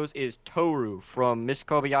I chose is Toru from Miss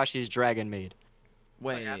Kobayashi's Dragon Maid.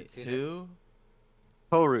 Wait, who?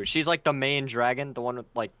 Toru. She's like the main dragon, the one with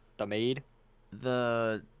like the maid.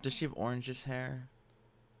 Does she have orangish hair?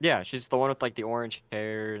 Yeah, she's the one with like the orange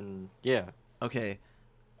hair and yeah. Okay.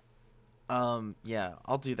 Yeah,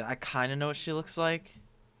 I'll do that. I kind of know what she looks like.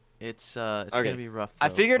 It's gonna be rough. Though, I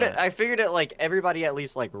figured it like everybody at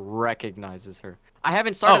least like recognizes her. I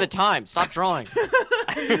haven't started the time. Stop drawing.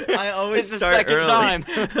 I always start second early. Time.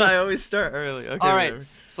 I always start early. Okay. All right.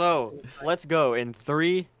 So let's go in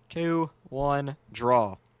 3, 2, 1,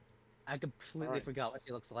 draw. I completely forgot what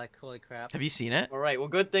she looks like. Holy crap. Have you seen it? All right. Well,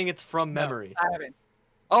 good thing it's from memory. No, I haven't.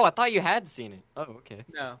 Oh, I thought you had seen it. Oh, okay.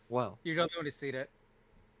 No. Well. You don't know to see it.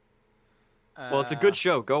 Well, it's a good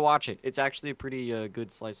show. Go watch it. It's actually a pretty good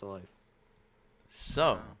slice of life.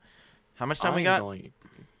 So, how much time we got?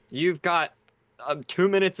 You've got 2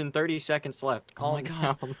 minutes and 30 seconds left. Oh my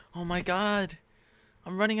god. Oh my god.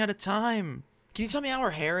 I'm running out of time. Can you tell me how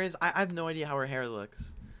her hair is? I have no idea how her hair looks.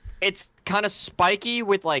 It's kind of spiky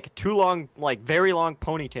with like 2 long, like very long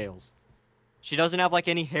ponytails. She doesn't have like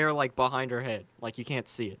any hair like behind her head. Like you can't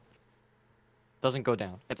see it. Doesn't go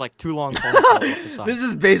down. It's like 2 long ponytails off the side. This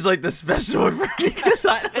is based like the special one for me because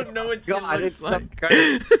I don't know what she looks like.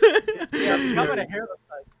 Yeah, how about her hair looks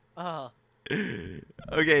like?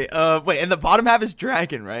 Okay, wait, and the bottom half is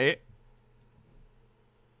dragon, right?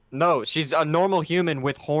 No, she's a normal human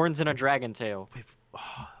with horns and a dragon tail. Wait,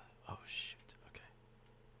 oh shoot, okay.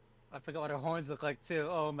 I forgot what her horns look like too.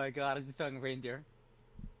 Oh my god, I'm just talking reindeer.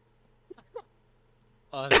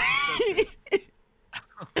 Oh, that's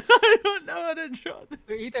so I don't know how to draw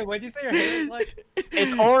this. Ethan, what did you say your hair is like?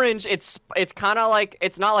 It's orange. It's kind of like,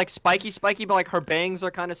 it's not like spiky, but like her bangs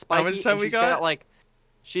are kind of spiky. How much time we got? Like,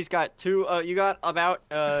 she's got 2. You got about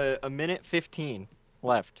a minute 15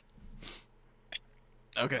 left.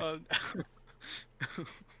 Okay.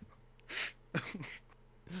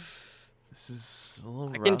 This is a little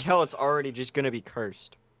rough. I can tell it's already just gonna be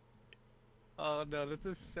cursed. Oh no, this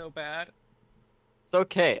is so bad. It's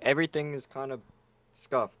okay. Everything is kind of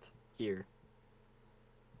scuffed here.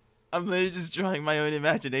 I'm literally just drawing my own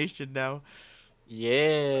imagination now.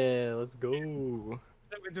 Yeah, let's go.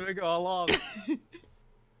 That we're doing all along.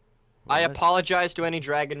 I apologize to any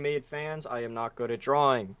Dragon Maid fans. I am not good at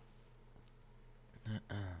drawing.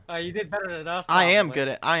 You did better than us. I am good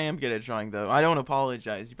at drawing though. I don't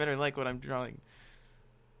apologize. You better like what I'm drawing.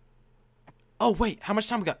 Oh wait, how much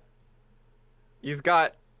time we got? You've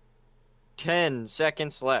got 10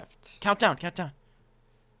 seconds left. Count down.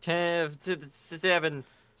 10, 7,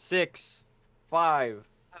 6, 5,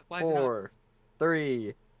 4,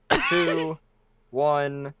 3, 2,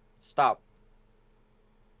 1. Stop.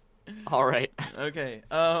 All right. Okay.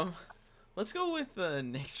 Let's go with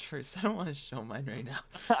Nick's first. I don't want to show mine right now.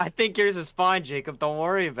 I think yours is fine, Jacob. Don't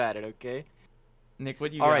worry about it, okay? Nick,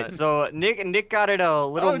 what you got? All right. So Nick got it a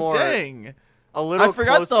little more. Oh dang! A little. I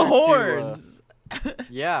forgot the horns.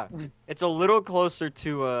 Yeah, it's a little closer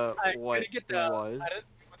to what it was. I didn't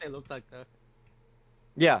see what they looked like though.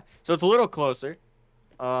 Yeah, so it's a little closer.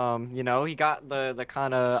 You know, he got the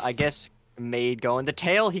kind of, I guess, maid going. The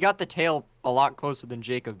tail, he got the tail a lot closer than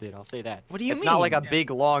Jacob did. I'll say that. What do you mean? It's not like a big,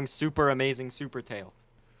 long, super amazing super tail.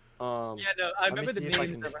 Yeah, no, I remember the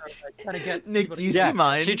memes of her trying to get. Nick, do you see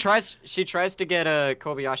mine? She tries to get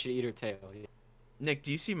Kobayashi to eat her tail. Yeah. Nick,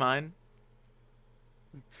 do you see mine?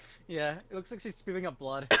 Yeah, it looks like she's spewing up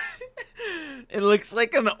blood. It looks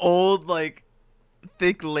like an old, like,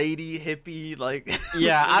 thick lady hippie like.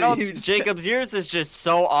 Yeah, I don't. huge Jacob's yours is just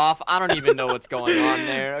so off. I don't even know what's going on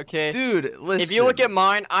there. Okay, dude, listen. If you look at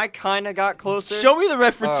mine, I kind of got closer. Show me the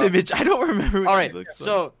reference image. I don't remember what all right, she looks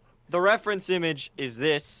so like. the reference image is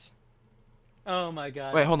this. Oh my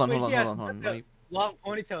god. Wait, hold on. Let me... Long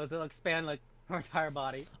ponytails that like span like her entire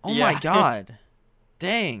body. Oh my god.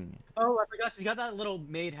 Dang. Oh, I forgot she's got that little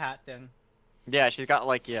maid hat thing. Yeah, she's got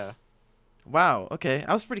like Wow. Okay,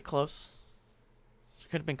 I was pretty close. She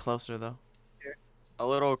could have been closer though. A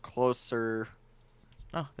little closer.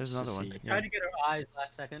 Oh, there's another one. I tried to get her eyes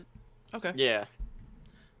last second. Okay. Yeah.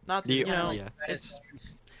 Not the, it's.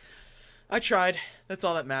 I tried. That's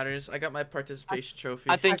all that matters. I got my participation trophy.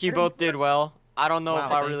 I think you both did well. I don't know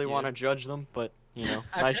if I really want to judge them, but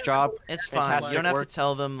nice job. It's fine. You don't have to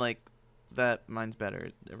tell them like that. Mine's better.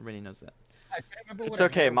 Everybody knows that. I can't remember what it's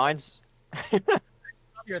okay. Mine's.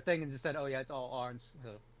 Your thing and just said, "Oh yeah, it's all orange."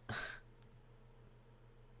 So.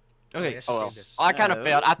 Okay. Oh well. I kind of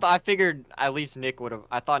failed. I figured at least Nick would have.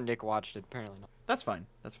 I thought Nick watched it. Apparently not. That's fine.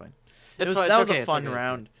 That's fine. That was a fun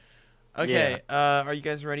round. Okay. Yeah. Are you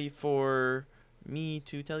guys ready for me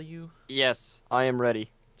to tell you? Yes, I am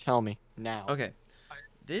ready. Tell me now. Okay.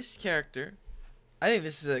 This character, I think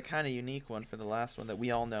this is a kind of unique one for the last one that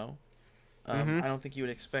we all know. I don't think you would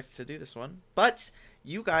expect to do this one, but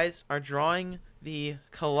you guys are drawing the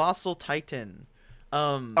Colossal Titan.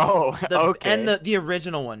 Okay. And the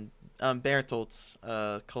original one, Bertolt's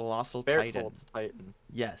Colossal Titan. Titan.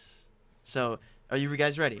 Yes. So, are you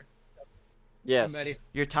guys ready? Yes. I'm ready.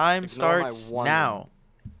 Your time starts now.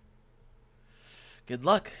 Good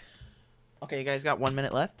luck. Okay, you guys got 1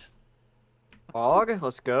 minute left. Og,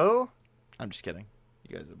 let's go. I'm just kidding.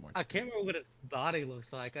 You guys have more time. I can't remember what his body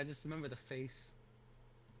looks like. I just remember the face.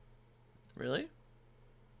 Really?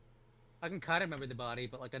 I can kind of remember the body,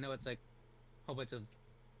 but like I know it's like a whole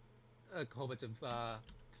bunch of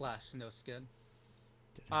flesh, no skin.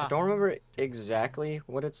 I don't remember exactly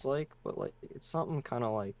what it's like, but like it's something kind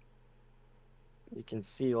of like you can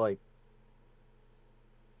see like.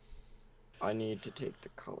 I need to take the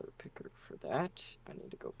color picker for that. I need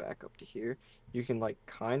to go back up to here. You can like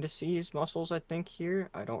kind of see his muscles, I think here.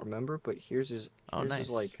 I don't remember, but here's his. Oh, nice. His,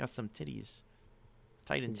 like got some titties.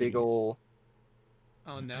 Titan titties. Big ol'.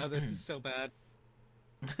 Oh no, this is so bad.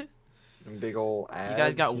 Big ol' abs. You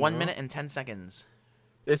guys got 1 minute and 10 seconds.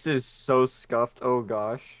 This is so scuffed. Oh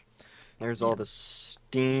gosh. There's all the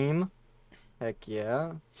steam. Heck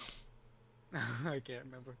yeah. I can't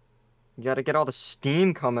remember. You gotta get all the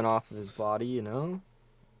steam coming off of his body,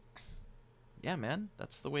 Yeah, man,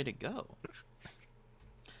 that's the way to go.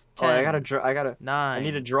 10, I gotta. 9. I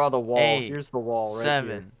need to draw the wall. 8, Here's the wall right 7,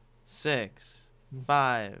 here. 6,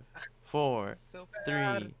 5, 4, So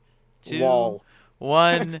 3, 2, Wall.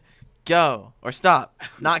 1, go or stop.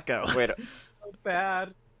 Not go. Wait. So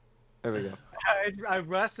bad. There we go. I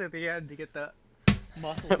rushed at the end to get the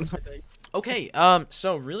muscles. I think. Okay.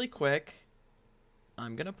 So really quick,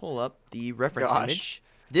 I'm gonna pull up the reference image.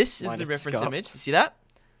 This is the reference image. You see that?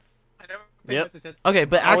 I never think this is Okay,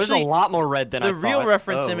 but There's actually, a lot more red than I the thought. real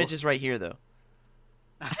reference image is right here, though.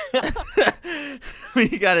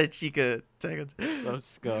 We got a Chica tag. So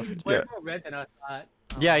scuffed. Way more red than I thought.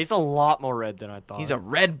 Yeah, he's a lot more red than I thought. He's a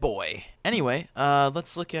red boy. Anyway,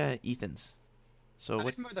 let's look at Ethan's. So I what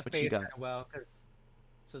just remember the you face got? kind of well, cause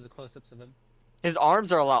so the close-ups of him. His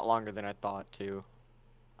arms are a lot longer than I thought too.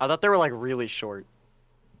 I thought they were like really short.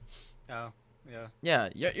 Oh, yeah. Yeah,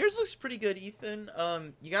 yours looks pretty good, Ethan.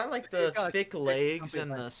 You got like the thick legs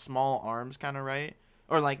and the small arms, kind of right,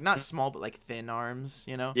 or like not small but like thin arms,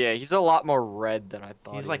 Yeah, he's a lot more red than I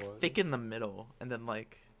thought. He's like thick in the middle and then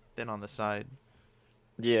like thin on the side.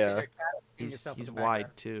 Yeah. He's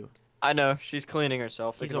wide too. I know. She's cleaning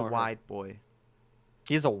herself. He's a wide boy.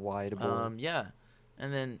 He's a wide boy. Yeah.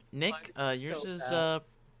 And then Nick, yours is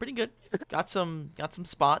pretty good. Got some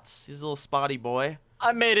spots. He's a little spotty boy.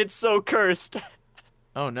 I made it so cursed.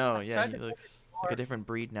 Oh no, yeah, he looks like a different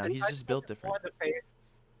breed now. He's just built different.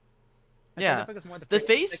 Yeah, the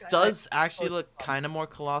face does actually look kind of more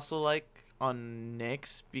colossal like on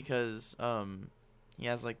Nick's because he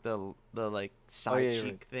has like the like side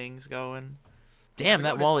cheek things going. Damn,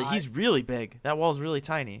 that wall, he's really big. That wall's really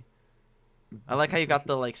tiny. I like how you got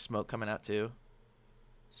the like smoke coming out too.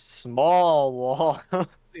 Small wall. Can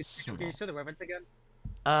you show the reference again?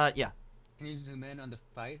 Yeah. Can you zoom in on the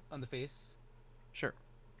face? Sure.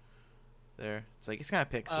 There. It's like it's kind of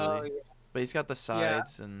pixely, but he's got the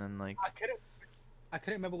sides and then like. I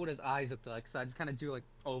couldn't remember what his eyes looked like, so I just kind of drew like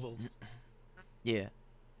ovals. Yeah.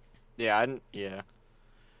 Yeah, I didn't. Yeah.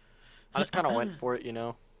 I just kind of went for it,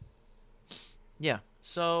 Yeah.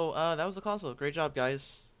 So that was the console. Great job,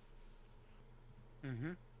 guys.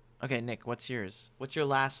 Mm-hmm. Okay, Nick, what's yours? What's your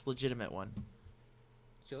last legitimate one?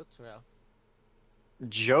 Jotaro.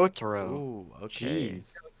 Jotaro. Ooh, okay.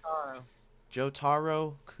 Jeez.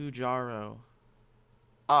 Jotaro Kujaro.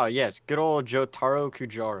 Oh yes, good old Jotaro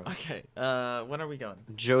Kujaro. Okay. When are we going?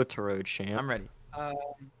 Jotaro champ. I'm ready.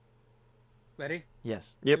 Ready?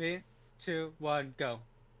 Yes. Yep. 3, 2, 1, go.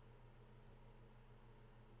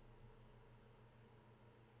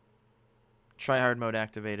 Try hard mode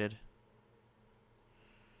activated.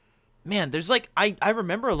 Man, there's like I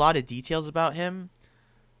remember a lot of details about him,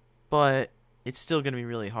 but it's still gonna be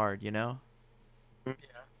really hard, you know? Yeah.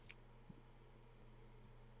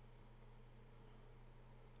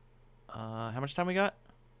 How much time we got?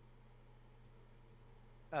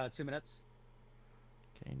 2 minutes.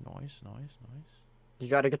 Okay, noise. You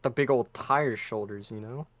gotta get the big old tire shoulders, you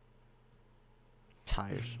know?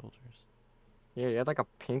 Tire shoulders. Yeah, he had like a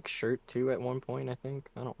pink shirt too at one point, I think.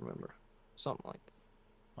 I don't remember. Something like that.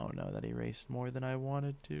 Oh no, that erased more than I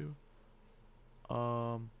wanted to.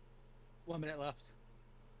 1 minute left.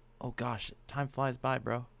 Oh gosh, time flies by,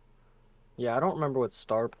 bro. Yeah, I don't remember what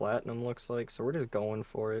Star Platinum looks like, so we're just going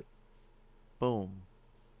for it. Boom.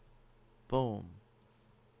 Boom.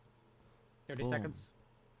 30 Boom. seconds.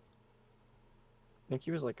 I think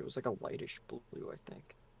he was like, it was like a lightish blue, I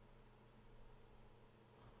think.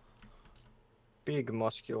 Big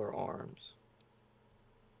muscular arms.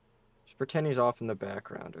 Just pretend he's off in the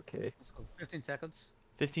background, okay? Let's go. 15 seconds.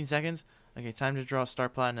 15 seconds? Okay, time to draw Star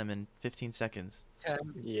Platinum in 15 seconds. 10,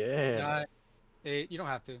 Yeah. 9, 8. You don't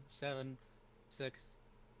have to. 7, 6,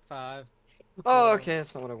 5. Oh, 4, okay,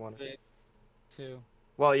 that's not what I wanted. 3, 2.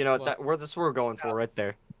 Well, you know, Well- that's what we're going for right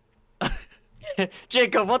there.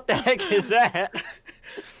 Jacob, what the heck is that?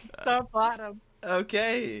 Star Platinum.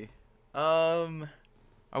 Okay. Are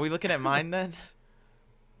we looking at mine then?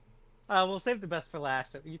 We'll save the best for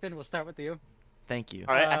last. So Ethan, we'll start with you. Thank you.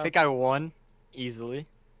 Alright, I think I won. Easily.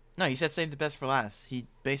 No, he said save the best for last. He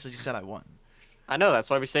basically just said I won. I know, that's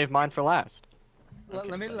why we saved mine for last. Okay,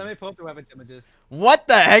 let me buddy. pull up the weapons images. What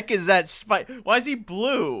the heck is that spike? Why is he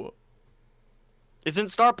blue? Isn't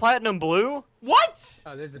Star Platinum blue? What?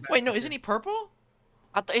 Oh, there's a Wait, no, isn't he purple?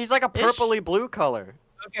 He's like a Ish. purpley blue color.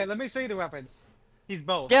 Okay, let me show you the weapons. He's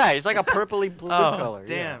both. Yeah, he's like a purpley blue Oh, color.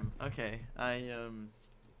 damn. Okay.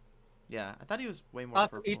 Yeah, I thought he was way more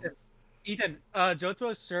purple. Ethan,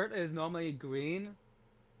 Jotaro's shirt is normally green,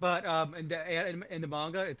 but in the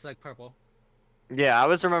manga it's like purple. Yeah, I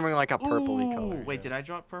was remembering like a purpley Ooh, color. Wait, yeah. did I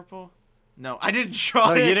draw it purple? No, I didn't draw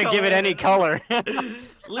No, it. you didn't give it any color.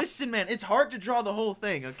 Listen, man, it's hard to draw the whole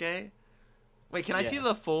thing, okay? Wait, can I see Yeah.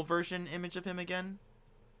 the full version image of him again?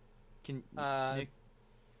 Can Nick,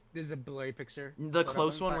 This is a blurry picture. the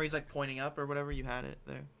close one where he's like pointing up or whatever, you had it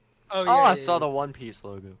there. Oh, Oh, I saw the One Piece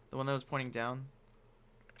logo. The one that was pointing down?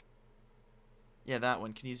 Yeah, that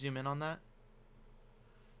one. Can you zoom in on that?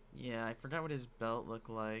 Yeah, I forgot what his belt looked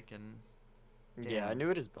like, and... Yeah, I Damn. knew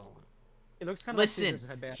it is bone. It looks kind of Listen, like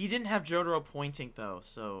headband. he didn't have Jotaro pointing, though,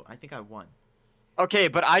 so I think I won. Okay,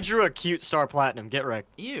 but I drew a cute Star Platinum. Get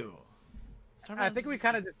wrecked. Ew. I think we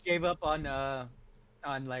kind of just gave up on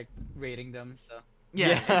like rating them. So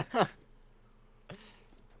Yeah.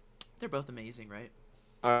 They're both amazing, right?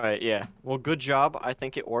 All right. Yeah. Well, good job. I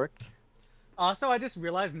think it worked. also, I just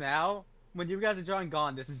realized now when you guys are drawing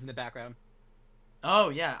Gone, this is in the background. Oh,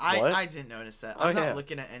 yeah. What? I didn't notice that. Oh, I'm not yeah.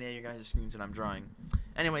 looking at any of your guys' screens when I'm drawing.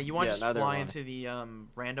 Anyway, you want to Yeah, just neither fly am I. into the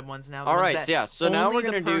random ones now? The All ones right. that Yeah. So now only we're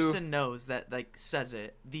gonna the person knows that like says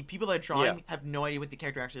it. The people that are drawing Yeah. have no idea what the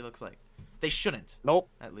character actually looks like. They shouldn't, Nope.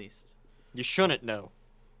 at least. You shouldn't know.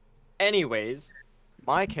 Anyways,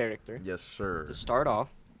 my character Yes, sir. to start off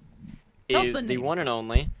Tell us is the the name, one and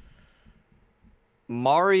only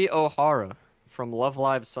Mari O'Hara from Love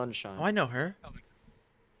Live Sunshine. Oh, I know her.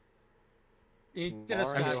 You did a Mario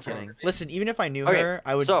I'm Smash just O'Hara. kidding. Listen, even if I knew Okay, her,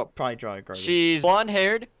 I would so, probably draw a garbage. She's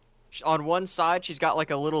blonde-haired. On one side, she's got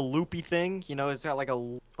like a little loopy thing. You know, it's got like a.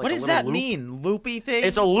 Like what a does little that loop. mean? Loopy thing?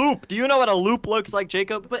 It's a loop. Do you know what a loop looks like,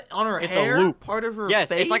 Jacob? But on her It's hair? a loop. Part of her Yes,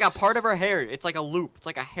 face? it's like a part of her hair. It's like a loop. It's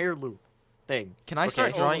like a hair loop thing. Can I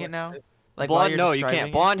start Okay. drawing it now? Like while Blonde? you're No, you describing can't.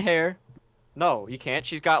 it? Blonde hair. No, you can't.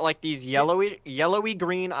 She's got like these yellowy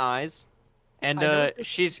green eyes, and I know it's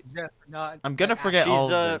she's just not. I'm gonna like, forget She's,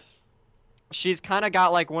 all of this. she's kind of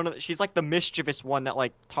got like she's like the mischievous one that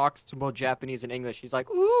like talks both Japanese and English. She's like,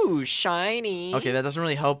 ooh, shiny. Okay, that doesn't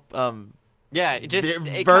really help. Yeah, it just Ver-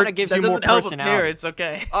 it kind of gives that you more doesn't help up personality. here. It's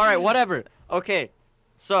okay. All right, whatever. Okay,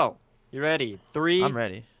 so you ready? 3, I'm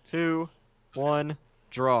ready. 2, 1,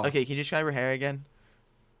 draw. Okay, can you describe her hair again?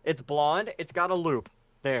 It's blonde. It's got a loop.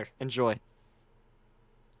 There, enjoy.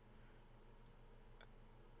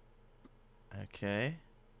 Okay.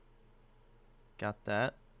 Got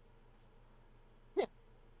that.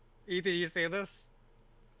 Ethan, you say this?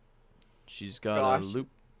 She's got Gosh. a loop.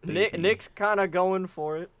 Baby. Nick's kind of going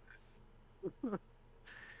for it.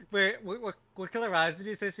 Wait, what color eyes did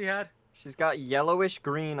you say she had? She's got yellowish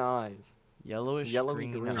green eyes. Yellowish Yellowy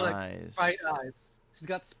green green. eyes. Like Sprite eyes. She's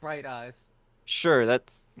got Sprite eyes. Sure,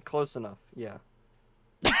 that's close enough. Yeah.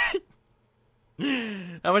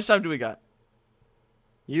 How much time do we got?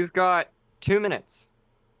 You've got 2 minutes.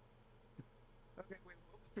 Okay, wait,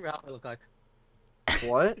 what's her outfit look like?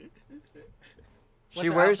 What? What's She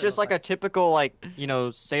her wears outfit just look like a typical, like, you know,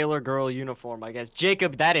 sailor girl uniform, I guess.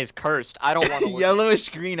 Jacob, that is cursed. I don't want to. Yellowish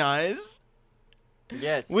green eyes.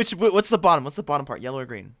 Yes. What's the bottom? What's the bottom part? Yellow or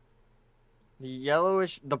green? The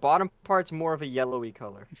yellowish. The bottom part's more of a yellowy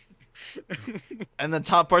color. And the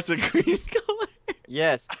top part's a green color.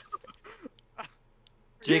 Yes.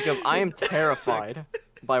 Jacob, I am terrified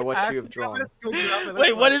by what you have drawn.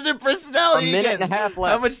 Wait, what is her personality? A minute again? and a half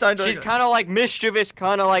left. How much time do She's I got? kind of like mischievous,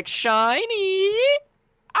 kind of like shiny.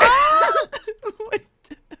 Ah! Wait.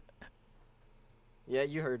 Yeah,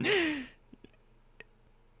 you heard me.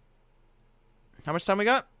 How much time we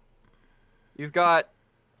got? You've got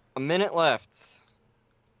a minute left.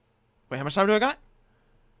 Wait, how much time do I got?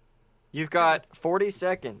 You've got 40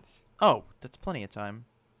 seconds. Oh, that's plenty of time.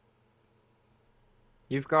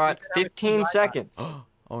 You've got 15 seconds.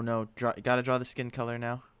 Oh no, gotta draw the skin color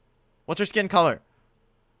now. What's her skin color?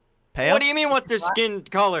 Pale? What do you mean what their skin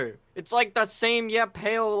color? It's like the same, yeah,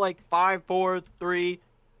 pale, like 5, 4, 3,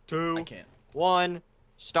 2, I can't. 1,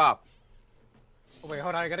 stop. Oh, wait,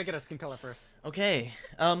 hold on. I gotta get a skin color first. Okay,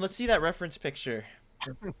 let's see that reference picture.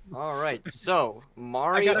 Alright, so,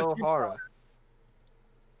 Mario O'Hara.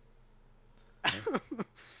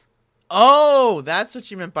 Oh, that's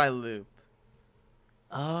what you meant by loop.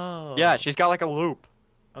 Oh. Yeah, she's got like a loop.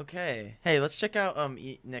 Okay. Hey, let's check out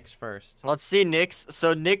Nick's first. Let's see Nick's.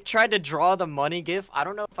 So Nick tried to draw the money gif. I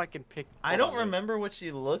don't know if I can pick. I don't remember what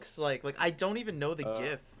she looks like. Like, I don't even know the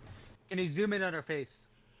gif. Can you zoom in on her face?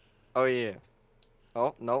 Oh yeah.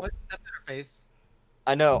 Oh no. What's that on her face?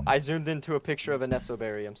 I know. I zoomed into a picture of a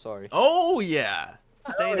Nesoberry. I'm sorry. Oh, yeah.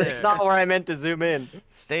 Stay there. It's not where I meant to zoom in.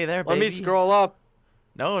 Stay there, baby. Let me scroll up.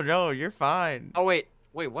 No, you're fine. Oh wait.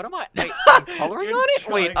 Wait, what am I? Wait, I'm coloring You're on it?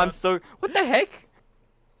 Wait, trying I'm on- so. What the heck?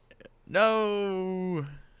 No.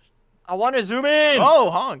 I want to zoom in. Oh,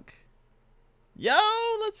 honk. Yo,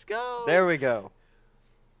 let's go. There we go.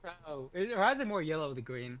 Oh, her eyes are more yellow than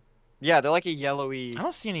green. Yeah, they're like a yellowy. I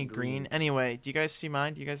don't see any green. Anyway, do you guys see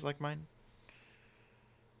mine? Do you guys like mine?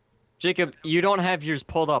 Jacob, you don't have yours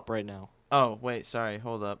pulled up right now. Oh, wait, sorry.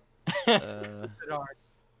 Hold up.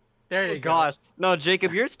 There you Oh, go. gosh. No,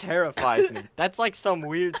 Jacob, yours terrifies me. That's like some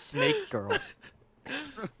weird snake girl.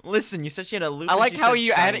 Listen, you said she had a loop. I and like she how said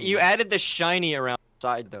you shiny. added the shiny around the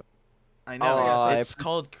side though. I know. Oh, It's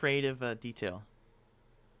called creative detail.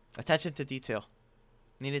 Attention to detail.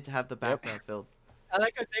 Needed to have the background filled. I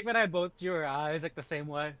like how Jake and I both drew her eyes like the same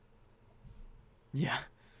way. Yeah.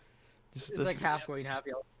 Just It's like half green, half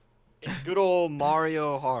yellow. It's good old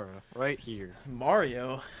Mario O'Hara right here.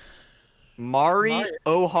 Mario. Mario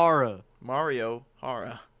O'Hara. Mario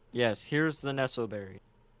Hara. Yes, here's the Nesoberry.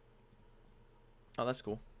 Oh, that's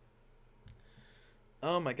cool.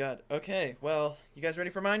 Oh my god. Okay, well, you guys ready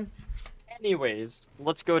for mine? Anyways,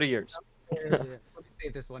 let's go to yours. Let me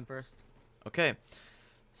save this one first. Okay.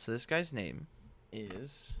 So this guy's name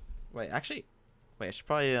is... Wait, actually... Wait, I should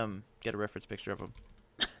probably get a reference picture of him.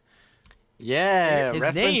 Yeah, His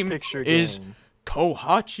reference name picture is game.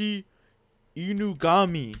 Kohachi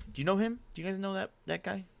Inugami. Do you know him? Do you guys know that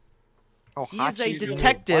guy? Oh, He is a Hachi-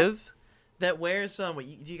 detective that wears do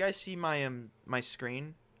you guys see my my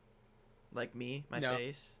screen? Like me, my No.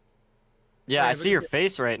 face. Yeah, Yeah, I but see your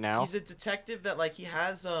face right now. He's a detective that like he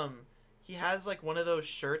has like one of those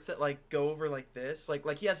shirts that like go over like this.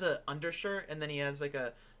 Like he has a undershirt and then he has like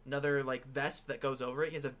another like vest that goes over it.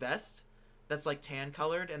 He has a vest that's like tan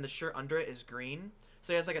colored and the shirt under it is green.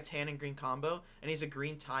 So he has like a tan and green combo and he's a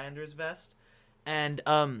green tie under his vest. And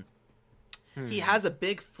he has a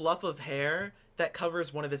big fluff of hair that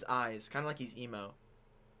covers one of his eyes, kind of like he's emo.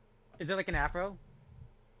 Is it like an afro?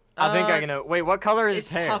 I think I know. Wait, what color is his It's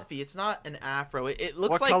hair? puffy. It's not an afro. It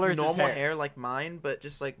looks What like color is his normal hair? hair like mine, but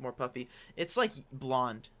just like more puffy. It's like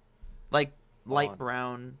blonde. Like light Blonde.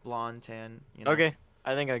 brown, blonde, tan. You know? Okay,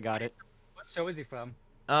 I think I got it. What show is he from?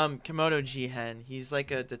 Komodo Jihen. He's like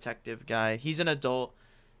a detective guy. He's an adult.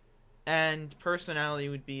 And personality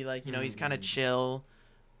would be like, you know, he's kind of chill.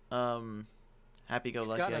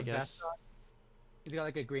 Happy-go-lucky, I guess. He's got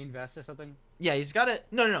like a green vest or something. Yeah, he's got a...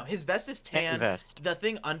 No. His vest is tan. Vest. The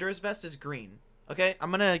thing under his vest is green. Okay,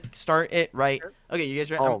 I'm gonna start it right. Sure. Okay, you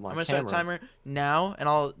guys ready? Oh, I'm my gonna start the cameras. timer now, and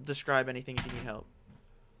I'll describe anything if you need help.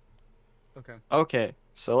 Okay. Okay,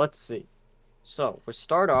 so let's see. So we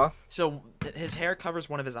start off. So his hair covers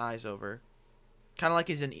one of his eyes over, kind of like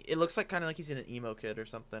he's in. It looks like kind of like he's in an emo kid or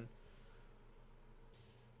something.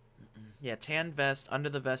 Yeah, tan vest. Under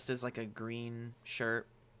the vest is like a green shirt,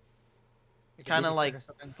 Like a kind of navy like shirt or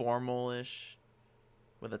something? formal-ish,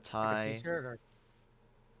 with a Like a tie. t-shirt or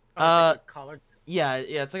like a collared. Yeah,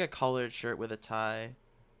 it's like a collared shirt with a tie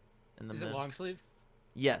in the Is it middle. long sleeve?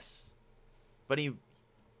 Yes, but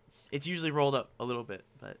it's usually rolled up a little bit,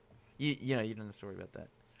 but you know you don't have to worry about that.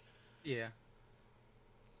 Yeah.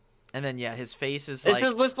 And then yeah, his face is This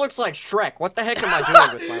like. this looks like Shrek. What the heck am I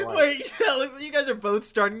doing with my life? Wait, you guys are both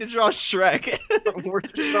starting to draw Shrek. We're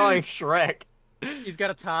just drawing Shrek. He's got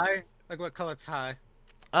a tie. Like what color tie?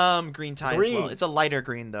 Green tie as well. Green. It's a lighter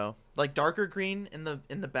green though, like darker green in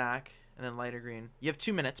the back, and then lighter green. You have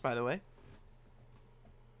 2 minutes, by the way.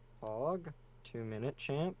 Hog, 2-minute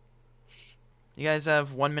champ. You guys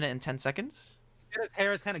have 1 minute and 10 seconds. And his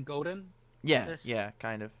hair is kind of golden. Yeah, Ish. yeah,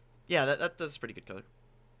 kind of. Yeah, that's a pretty good color.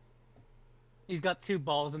 He's got 2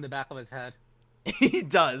 balls in the back of his head. He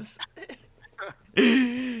does.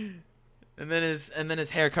 and then his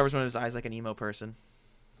hair covers one of his eyes like an emo person.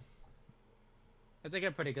 I think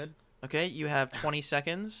I'm pretty good. Okay, you have 20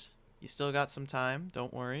 seconds. You still got some time.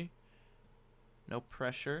 Don't worry. No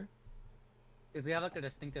pressure. Does he have like a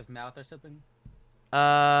distinctive mouth or something?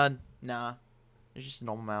 Nah. It's just a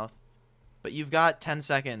normal mouth. But you've got 10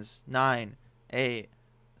 seconds. 9, 8,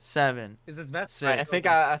 7, Is his vest? 6, I think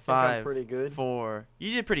I'm 5, pretty good. 4.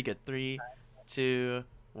 You did pretty good. 3, 2,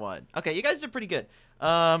 1. Okay, you guys did pretty good.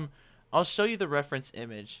 I'll show you the reference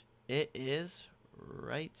image. It is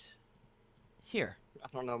right here. I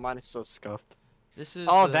don't know, mine is so scuffed. This is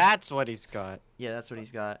Oh, the- that's what he's got. Yeah, that's what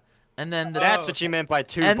he's got. And then That's what you meant by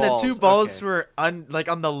 2 and balls. the 2 balls Okay. were like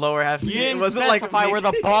on the lower half. You It didn't wasn't specify like where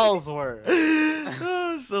the balls were.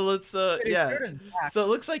 So let's His yeah. shirt is black. So it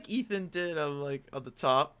looks like Ethan did like on the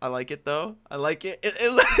top. I like it though. I like it.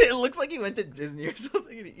 It looks like he went to Disney or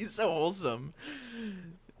something. He's so wholesome.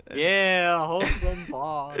 Yeah, wholesome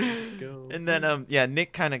balls. Let's go. And then yeah,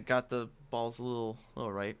 Nick kind of got the balls a little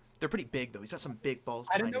right. They're pretty big though. He's got some big balls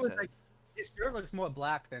I behind didn't know his it's head. like his shirt looks more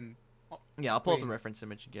black than. Yeah, I'll pull up the green. reference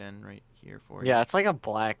image again right here for you. Yeah, it's like a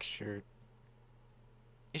black shirt.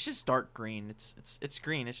 It's just dark green. It's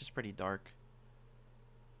green. It's just pretty dark.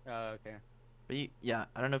 Okay. But yeah,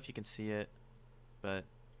 I don't know if you can see it, but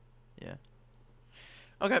yeah.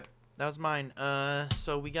 Okay, that was mine.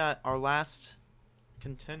 So we got our last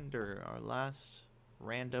contender, our last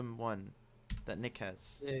random one that Nick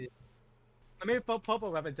has. Yeah. Let me pull up a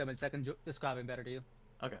reference image so I can describe him better to you.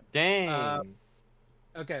 Okay. Dang.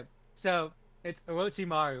 Okay, so it's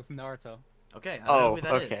Orochimaru from Naruto. Okay, I don't know Oh, who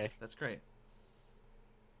that is. okay. That's great.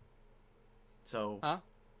 So. Huh?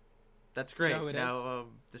 That's You great. know who it Now,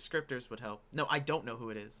 descriptors would help. No, I don't know who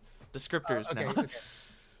it is. Descriptors Okay, now. okay.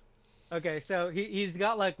 Okay, so he's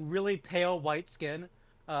got like really pale white skin.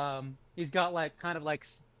 He's got like kind of like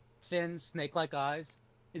thin snake-like eyes.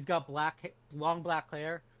 He's got long black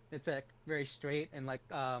hair. It's like very straight and like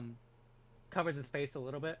covers his face a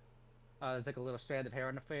little bit. There's like a little strand of hair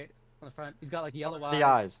on the face on the front. He's got like yellow eyes. The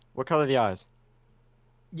eyes. What color are the eyes?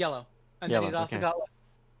 Yellow. And Yellow, then he's also okay. got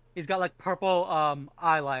he's got like purple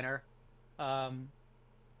eyeliner.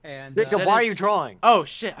 And Jacob, said why are his- you drawing? Oh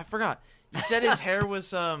shit! I forgot. You said his hair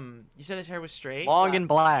was You said his hair was straight. Long and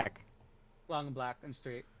black. long and black and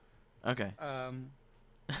straight. Okay. And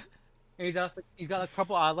he's got like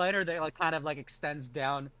purple eyeliner that like kind of like extends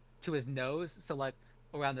down to his nose, so like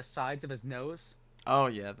around the sides of his nose. Oh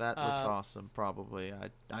yeah, that looks Uh, awesome. Probably.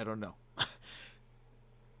 I don't know.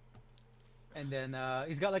 And then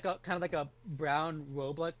he's got like a kind of like a brown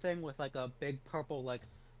robe-like thing with like a big purple like.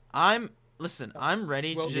 Listen. I'm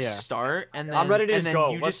ready to Well, just yeah. start, and then I'm ready to and just then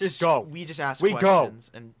go. you Let's just dis- go. We just ask We go. questions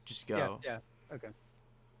and just go. Yeah. Okay.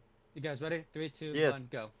 You guys ready? 3, 2, Yes. 1,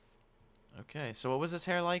 go. Okay. So what was his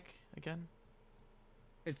hair like again?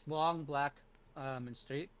 It's long, black, and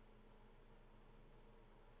straight.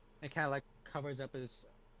 It kind of like covers up his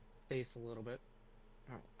face a little bit.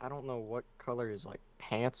 I don't know what color his like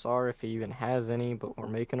pants are, if he even has any, but we're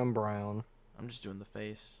making them brown. I'm just doing the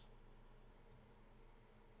face.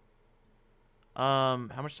 How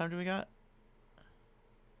much time do we got?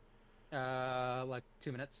 Like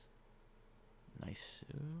 2 minutes. Nice.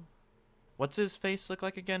 What's his face look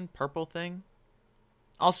like again? Purple thing?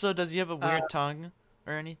 Also, does he have a weird tongue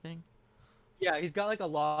or anything? Yeah, he's got like a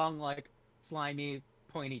long, like slimy,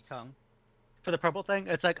 pointy tongue. For the purple thing,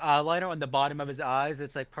 it's like eyeliner on the bottom of his eyes.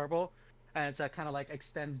 It's like purple, and it's kind of like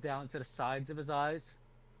extends down to the sides of his eyes.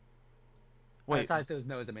 Wait. Sides to his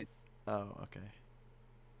nose, I mean. Oh, okay.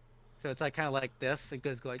 So it's like kind of like this. It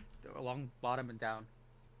goes like along bottom and down.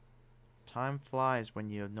 Time flies when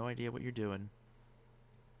you have no idea what you're doing.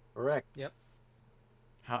 Correct. Yep.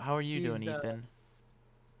 How are you doing, Ethan?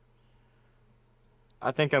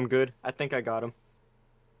 I think I'm good. I think I got him.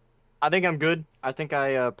 I think I'm good. I think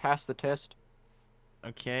I passed the test.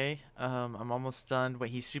 Okay. I'm almost done.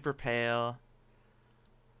 Wait, he's super pale.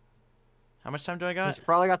 How much time do I got? He's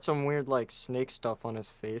probably got some weird like snake stuff on his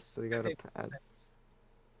face, so we gotta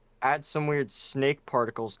add some weird snake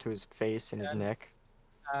particles to his face and his neck.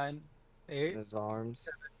 9, 8, his arms.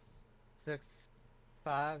 7, 6,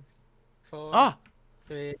 5, 4, Ah!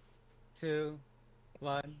 3, 2,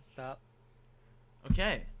 1, stop.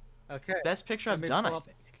 Okay. Okay. Best picture I've done, I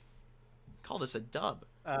think. Call this a dub.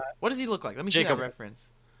 What does he look like? Let me see that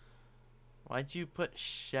reference. Why'd you put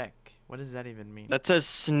Shek? What does that even mean? That says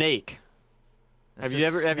snake. Have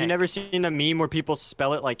you never seen the meme where people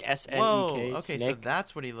spell it like SNEK? Whoa, okay, snake? so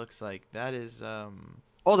that's what he looks like. That is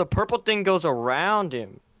Oh, the purple thing goes around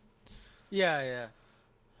him. Yeah.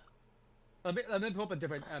 Let me pull up a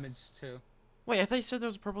different image too. Wait, I thought you said there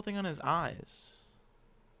was a purple thing on his eyes.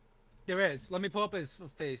 There is. Let me pull up his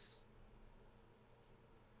face.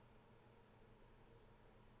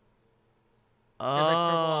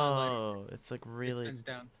 Oh, it's like really. It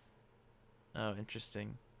down. Oh,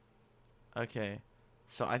 interesting. Okay,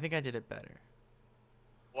 so I think I did it better.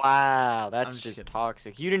 Wow, that's just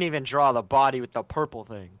toxic. You didn't even draw the body with the purple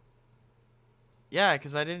thing. Yeah,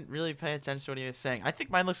 because I didn't really pay attention to what he was saying. I think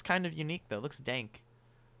mine looks kind of unique, though. It looks dank.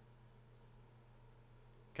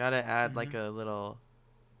 Gotta add, like, a little...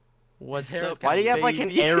 What's up, Why do you have, like,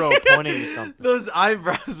 an arrow pointing to something? Those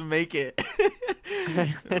eyebrows make it.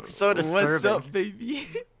 It's so disturbing. What's up, baby?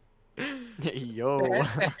 Yo.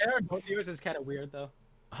 The hair on both yours is kind of weird, though.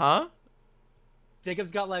 Huh?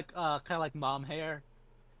 Jacob's got, like, kind of like mom hair.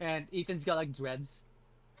 And Ethan's got, like, dreads.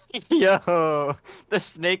 Yo, the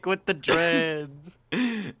snake with the dreads.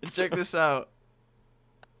 Check this out.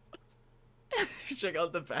 Check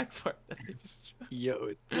out the back part.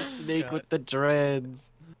 Yo, the snake with the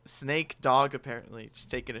dreads. Snake dog apparently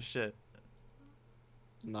just taking a shit.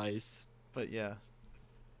 Nice. But yeah.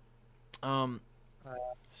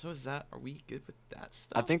 So is that? Are we good with that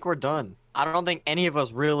stuff? I think we're done. I don't think any of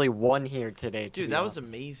us really won here today. Dude, that was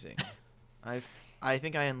amazing. I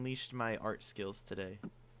think I unleashed my art skills today.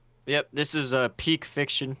 Yep, this is a peak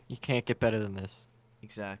fiction. You can't get better than this.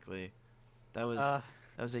 Exactly. That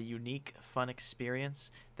was a unique, fun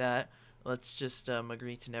experience that let's just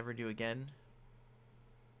agree to never do again.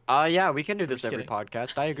 Yeah, we can do this every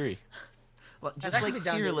podcast. I agree. Just like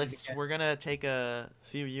tier lists, we're gonna take a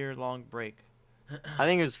few-year-long break. I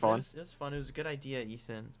think it was fun. It was fun. It was a good idea,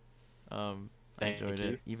 Ethan. I Thank enjoyed you.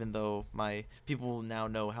 it, even though my people now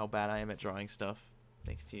know how bad I am at drawing stuff.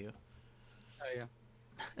 Thanks to you. Oh yeah.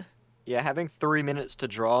 Yeah, having 3 minutes to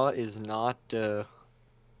draw is not Oh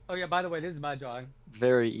yeah, by the way, this is my drawing.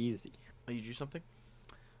 very easy. Oh, you drew something?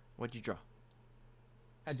 What'd you draw?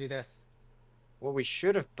 I do this. What we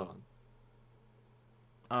should have done.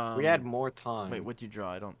 We had more time. Wait, what'd you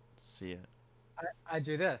draw? I don't see it. I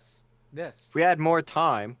drew this. This. If we had more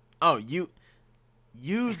time, Oh, you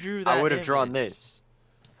drew that. I would have image. drawn this.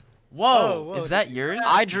 Whoa, is that yours?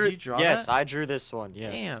 I drew. Did you draw yes, that? I drew this one.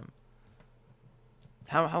 Yes. Damn.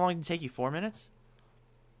 How long did it take you? 4 minutes?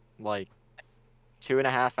 Like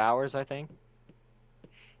 2.5 hours, I think.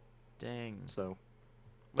 Dang. So,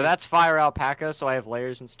 but that's fire alpaca, so I have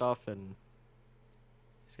layers and stuff, and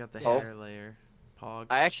He's got the hair layer. Pog.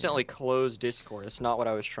 I accidentally closed Discord. It's not what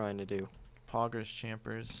I was trying to do. Poggers,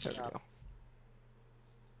 champers. There we go.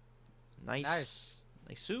 Nice.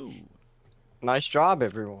 Nice-oo. Nice job,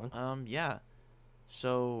 everyone. Yeah.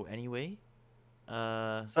 So anyway,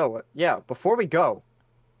 So yeah, before we go,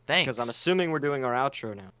 thanks. because I'm assuming we're doing our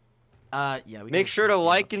outro now. Yeah. Make sure to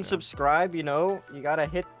like and subscribe. You know, you gotta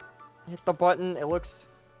hit the button. It looks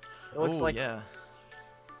like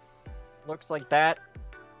looks like that.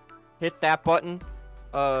 Hit that button.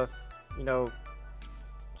 You know,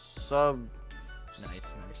 subscribe.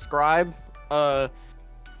 And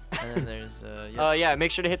then there's yeah.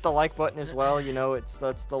 Make sure to hit the like button as well. You know,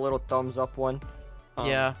 that's the little thumbs up one.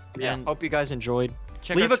 Yeah. And hope you guys enjoyed.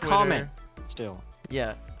 Leave a comment. Still.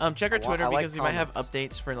 Yeah. Check our Twitter because we might have comments.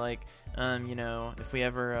 updates for like you know, if we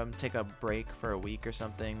ever take a break for a week or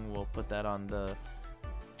something, we'll put that on the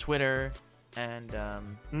Twitter. And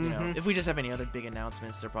you know, if we just have any other big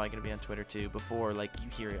announcements, they're probably gonna be on Twitter too before like you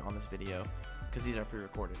hear it on this video, because these are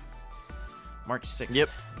pre-recorded. March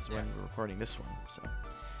 6th is when we're recording this one. So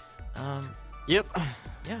Yep.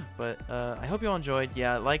 Yeah, but I hope you all enjoyed.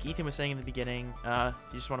 Yeah, like Ethan was saying in the beginning, you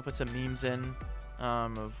just want to put some memes in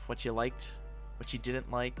of what you liked, what you didn't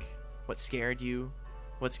like, what scared you,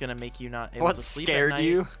 what's gonna make you not able to sleep at night.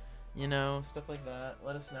 You? You know, stuff like that.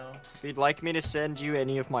 Let us know. If you'd like me to send you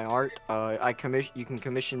any of my art, you can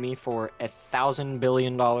commission me for $1,000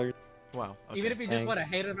 billion. Wow. Okay. Even if you just want to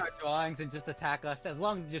hate on our drawings and just attack us, as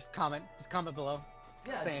long as you just comment below.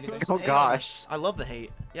 Yeah. Say anything. Oh gosh. I love the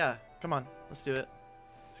hate. Yeah. Come on. Let's do it.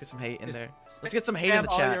 Let's get some hate in there. Let's get some hate in the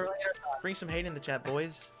chat. Bring some hate in the chat,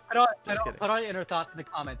 boys. Put all your inner thoughts in the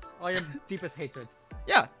comments. All your deepest hatreds.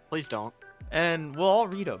 Yeah. Please don't. And we'll all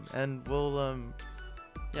read them, and we'll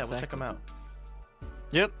we'll check them out.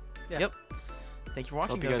 Yep. Yep. Thank you for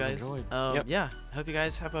watching, Hope you guys. enjoyed. Yeah. I hope you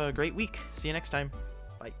guys have a great week. See you next time.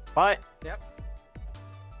 Bye. Bye. Yep.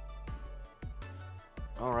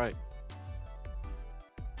 All right.